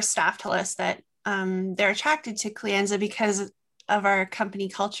our staff tell us that they're attracted to Clianza because of our company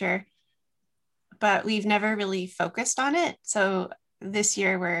culture, but we've never really focused on it. So this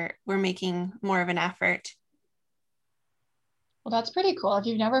year we're making more of an effort. Well, that's pretty cool. If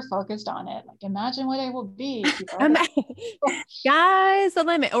you've never focused on it, like imagine what it will be. Guys, the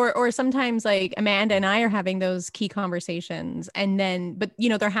limit. Or sometimes like Amanda and I are having those key conversations, and then, but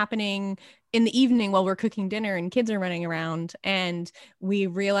they're happening in the evening while we're cooking dinner and kids are running around, and we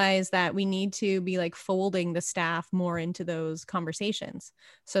realize that we need to be like folding the staff more into those conversations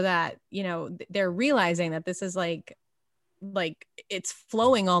so that they're realizing that this is like it's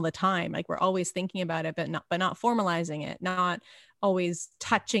flowing all the time, like we're always thinking about it, but not formalizing it, not always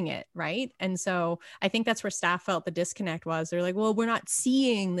touching it, right? And so I think that's where staff felt the disconnect was. They're like, well, we're not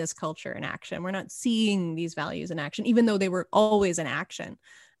seeing this culture in action, we're not seeing these values in action, even though they were always in action,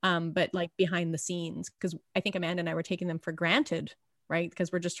 but like behind the scenes, because I think Amanda and I were taking them for granted, right?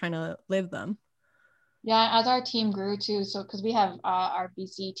 Because we're just trying to live them. Yeah, as our team grew too, so because we have our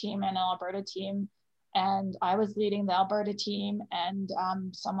BC team and Alberta team, and I was leading the Alberta team, and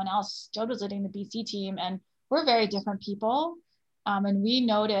someone else, Jode, was leading the BC team, and we're very different people, and we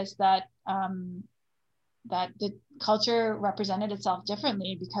noticed that that the culture represented itself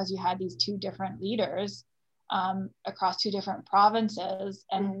differently because you had these two different leaders across two different provinces,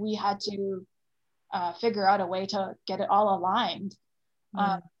 and we had to figure out a way to get it all aligned,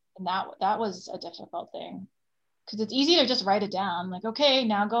 and that was a difficult thing, because it's easy to just write it down, like, okay,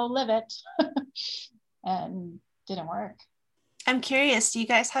 now go live it. And didn't work. I'm curious, do you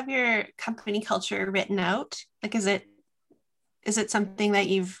guys have your company culture written out? Like, is it something that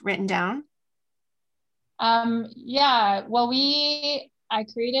you've written down? Yeah, well, I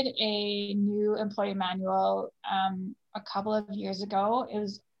created a new employee manual a couple of years ago. It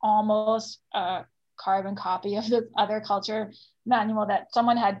was almost a carbon copy of this other culture manual that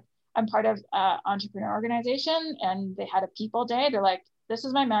someone had. I'm part of an entrepreneur organization, and they had a people day. They're like, this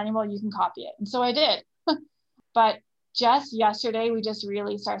is my manual, you can copy it. And so I did. But just yesterday, we just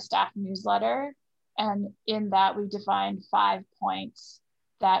released our staff newsletter. And in that, we defined 5 points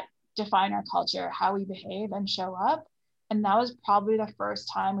that define our culture, how we behave and show up. And that was probably the first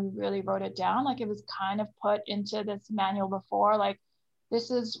time we really wrote it down. Like, it was kind of put into this manual before, like,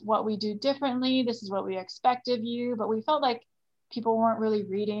 this is what we do differently, this is what we expect of you. But we felt like people weren't really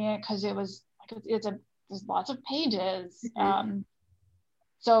reading it because it was like, there's lots of pages. Mm-hmm.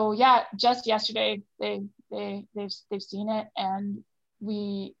 So yeah, just yesterday they've seen it, and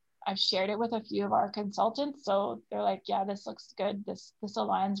I've shared it with a few of our consultants. So they're like, yeah, this looks good. This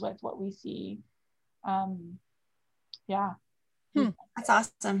aligns with what we see. Yeah. That's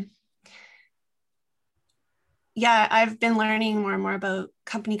awesome. Yeah, I've been learning more and more about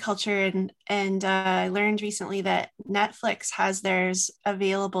company culture, and I learned recently that Netflix has theirs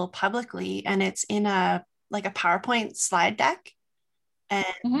available publicly, and it's in a PowerPoint slide deck.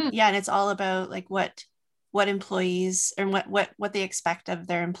 And yeah, and it's all about like what employees, or what they expect of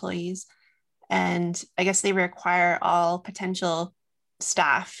their employees. And I guess they require all potential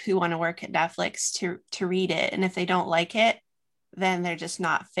staff who want to work at Netflix to read it. And if they don't like it, then they're just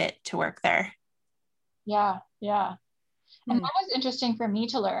not fit to work there. Yeah. And that was interesting for me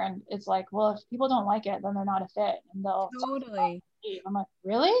to learn. It's like, well, if people don't like it, then they're not a fit, and they'll totally. I'm like,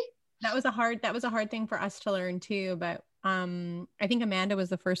 really? That was a hard thing for us to learn too. But I think Amanda was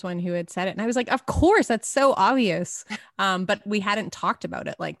the first one who had said it, and I was like, of course, that's so obvious. But we hadn't talked about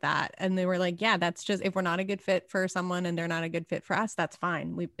it like that, and they were like, yeah, that's just, if we're not a good fit for someone and they're not a good fit for us, that's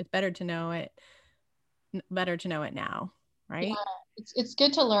fine. It's better to know it now, right? Yeah. It's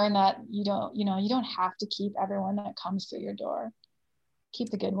good to learn that you don't have to keep everyone that comes through your door.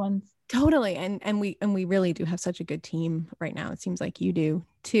 Keep the good ones. Totally. And we really do have such a good team right now. It seems like you do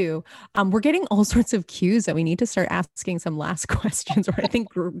too. We're getting all sorts of cues that we need to start asking some last questions, or I think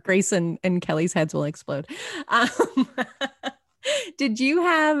Grace and Kelly's heads will explode. Did you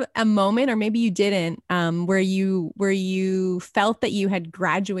have a moment, or maybe you didn't, where you felt that you had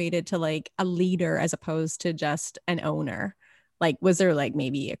graduated to like a leader as opposed to just an owner? Like, was there like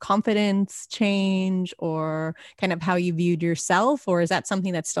maybe a confidence change, or kind of how you viewed yourself, or is that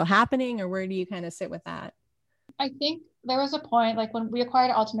something that's still happening, or where do you kind of sit with that? I think there was a point, like when we acquired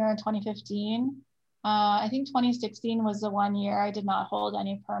Altamira in 2015, I think 2016 was the 1 year I did not hold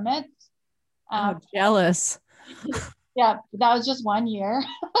any permits. Jealous. Yeah, that was just 1 year,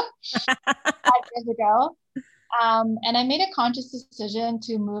 5 years ago. And I made a conscious decision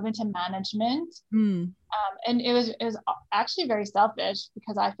to move into management. And it was actually very selfish,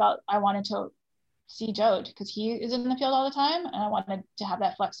 because I felt I wanted to see Jode, because he is in the field all the time, and I wanted to have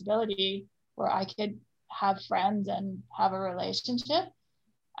that flexibility where I could have friends and have a relationship.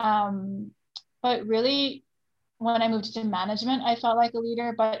 But really, when I moved to management, I felt like a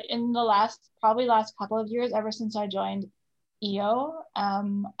leader. But in the last couple of years, ever since I joined EO,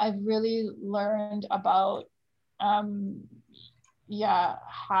 I've really learned about yeah,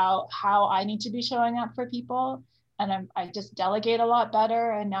 how I need to be showing up for people. And I just delegate a lot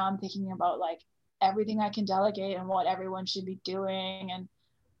better. And now I'm thinking about like everything I can delegate and what everyone should be doing. And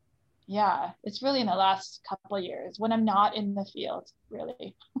yeah, it's really in the last couple of years when I'm not in the field,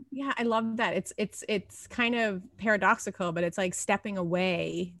 really. Yeah, I love that. It's kind of paradoxical, but it's like stepping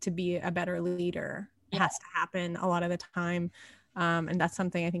away to be a better leader. It has to happen a lot of the time. And that's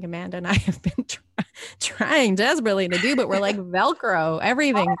something I think Amanda and I have been trying desperately to do, but we're like Velcro,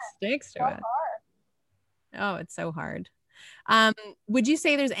 everything sticks to it. Oh, it's so hard. Would you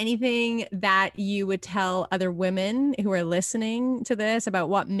say there's anything that you would tell other women who are listening to this about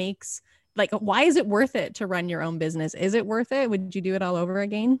what makes, like, why is it worth it to run your own business? Is it worth it? Would you do it all over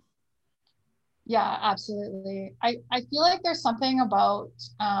again? Yeah, absolutely. I feel like there's something about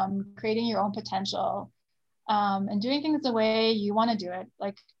creating your own potential and doing things the way you want to do it.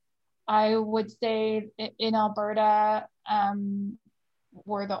 Like I would say in Alberta,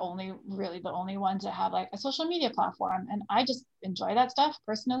 we're really the only ones that have like a social media platform. And I just enjoy that stuff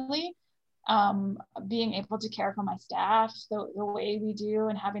personally. Being able to care for my staff the way we do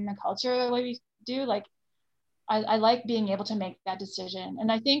and having the culture the way we do, like I like being able to make that decision.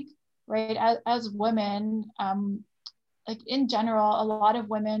 And I think, right, as women, like in general, a lot of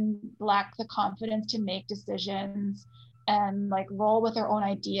women lack the confidence to make decisions and like roll with their own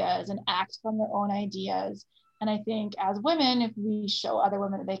ideas and act from their own ideas. And I think as women, if we show other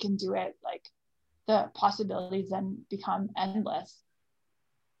women that they can do it, like the possibilities then become endless.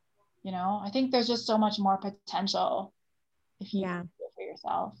 You know, I think there's just so much more potential if you do it for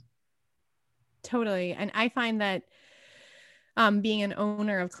yourself. Totally. And I find that being an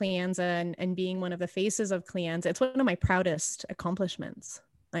owner of Kleanza and being one of the faces of Kleanza, it's one of my proudest accomplishments.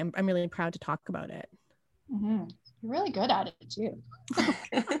 I'm really proud to talk about it. Mm-hmm. You're really good at it too.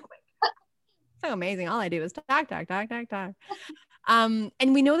 So amazing. All I do is talk. And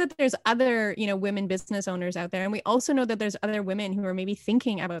we know that there's other, women business owners out there. And we also know that there's other women who are maybe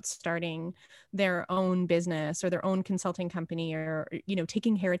thinking about starting their own business or their own consulting company or,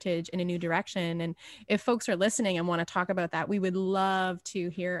 taking heritage in a new direction. And if folks are listening and want to talk about that, we would love to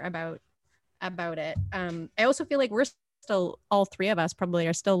hear about it. I also feel like we're still, all three of us probably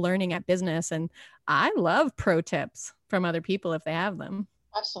are still learning at business. And I love pro tips from other people if they have them.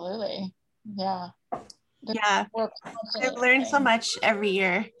 Absolutely. Yeah. Yeah. I've learned so much every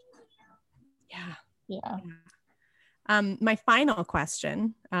year. Yeah. My final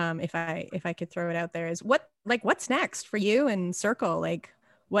question, if I could throw it out there, is what's next for you and Circle? Like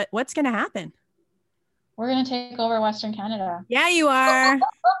what's going to happen? We're going to take over Western Canada. Yeah, you are.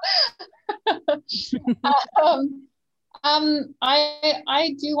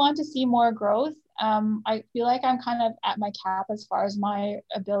 I do want to see more growth. I feel like I'm kind of at my cap as far as my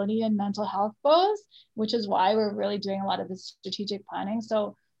ability and mental health goes, which is why we're really doing a lot of this strategic planning.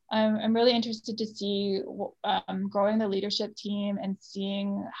 So I'm really interested to see growing the leadership team and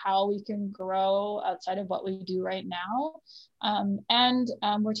seeing how we can grow outside of what we do right now.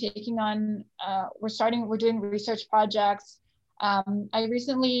 We're taking on, we're doing research projects. I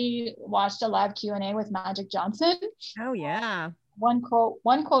recently watched a live Q&A with Magic Johnson. Oh yeah. One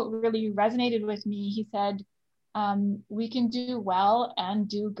quote really resonated with me. He said, we can do well and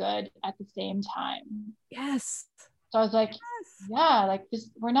do good at the same time. Yes. So I was like, yeah, like this,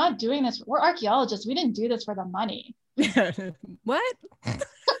 we're not doing this. We're archaeologists. We didn't do this for the money. What?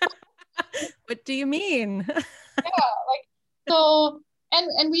 What do you mean? So,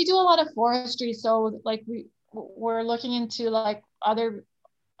 and we do a lot of forestry. So like we're looking into like other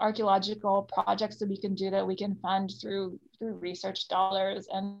archaeological projects that we can do that we can fund through research dollars.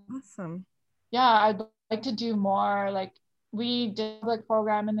 And awesome. Yeah, I'd like to do more. Like we did a public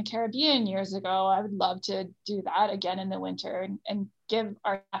program in the Caribbean years ago. I would love to do that again in the winter and give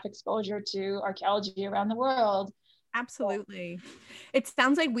our staff exposure to archaeology around the world. Absolutely. It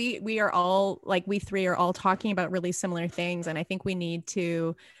sounds like we are all, like we three are all talking about really similar things. And I think we need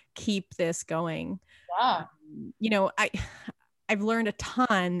to keep this going. Yeah. I've learned a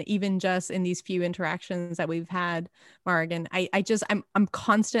ton, even just in these few interactions that we've had, Marg. And I'm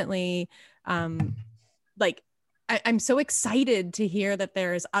constantly I'm so excited to hear that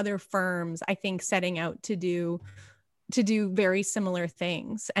there's other firms, I think, setting out to do very similar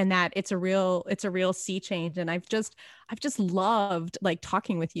things, and that it's a real sea change. And I've just loved like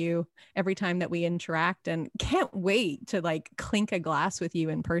talking with you every time that we interact, and can't wait to like clink a glass with you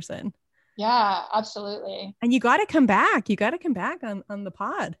in person. Yeah, absolutely. And you got to come back. You got to come back on the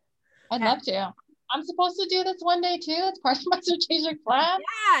pod. I'd love to. I'm supposed to do this one day too. It's part of my strategic plan.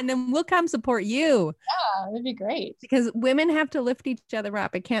 Yeah, and then we'll come support you. Yeah, it'd be great. Because women have to lift each other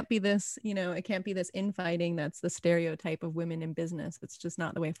up. It can't be this, it can't be this infighting. That's the stereotype of women in business. It's just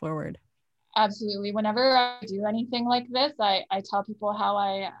not the way forward. Absolutely. Whenever I do anything like this, I tell people how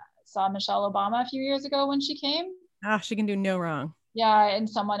I saw Michelle Obama a few years ago when she came. She can do no wrong. Yeah, and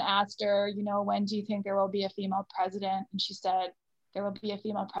someone asked her, when do you think there will be a female president? And she said, there will be a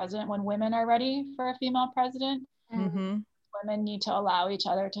female president when women are ready for a female president. Mm-hmm. Women need to allow each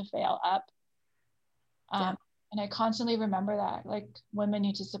other to fail up. And I constantly remember that, like, women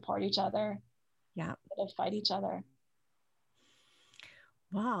need to support each other. Yeah. Instead of fight each other.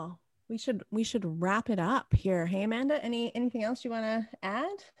 Wow. We should wrap it up here. Hey, Amanda, anything else you want to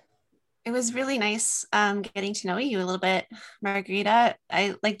add? It was really nice getting to know you a little bit, Margarita.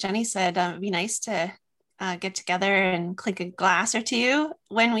 Like Jenny said, it'd be nice to get together and clink a glass or two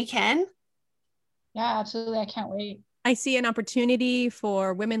when we can. Yeah, absolutely. I can't wait. I see an opportunity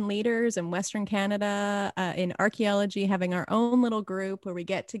for women leaders in Western Canada in archaeology, having our own little group where we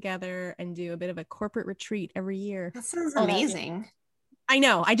get together and do a bit of a corporate retreat every year. That sounds amazing. I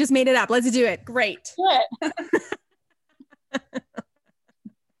know. I just made it up. Let's do it. Great. Do it.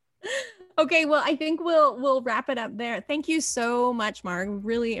 Okay, well, I think we'll wrap it up there. Thank you so much, Marg.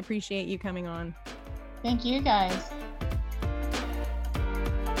 Really appreciate you coming on. Thank you, guys.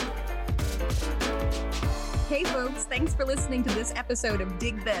 Hey, folks, thanks for listening to this episode of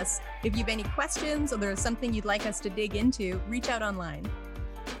Dig This. If you have any questions or there's something you'd like us to dig into, reach out online.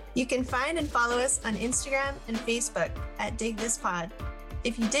 You can find and follow us on Instagram and Facebook at Dig This Pod.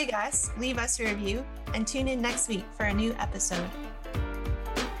 If you dig us, leave us a review and tune in next week for a new episode.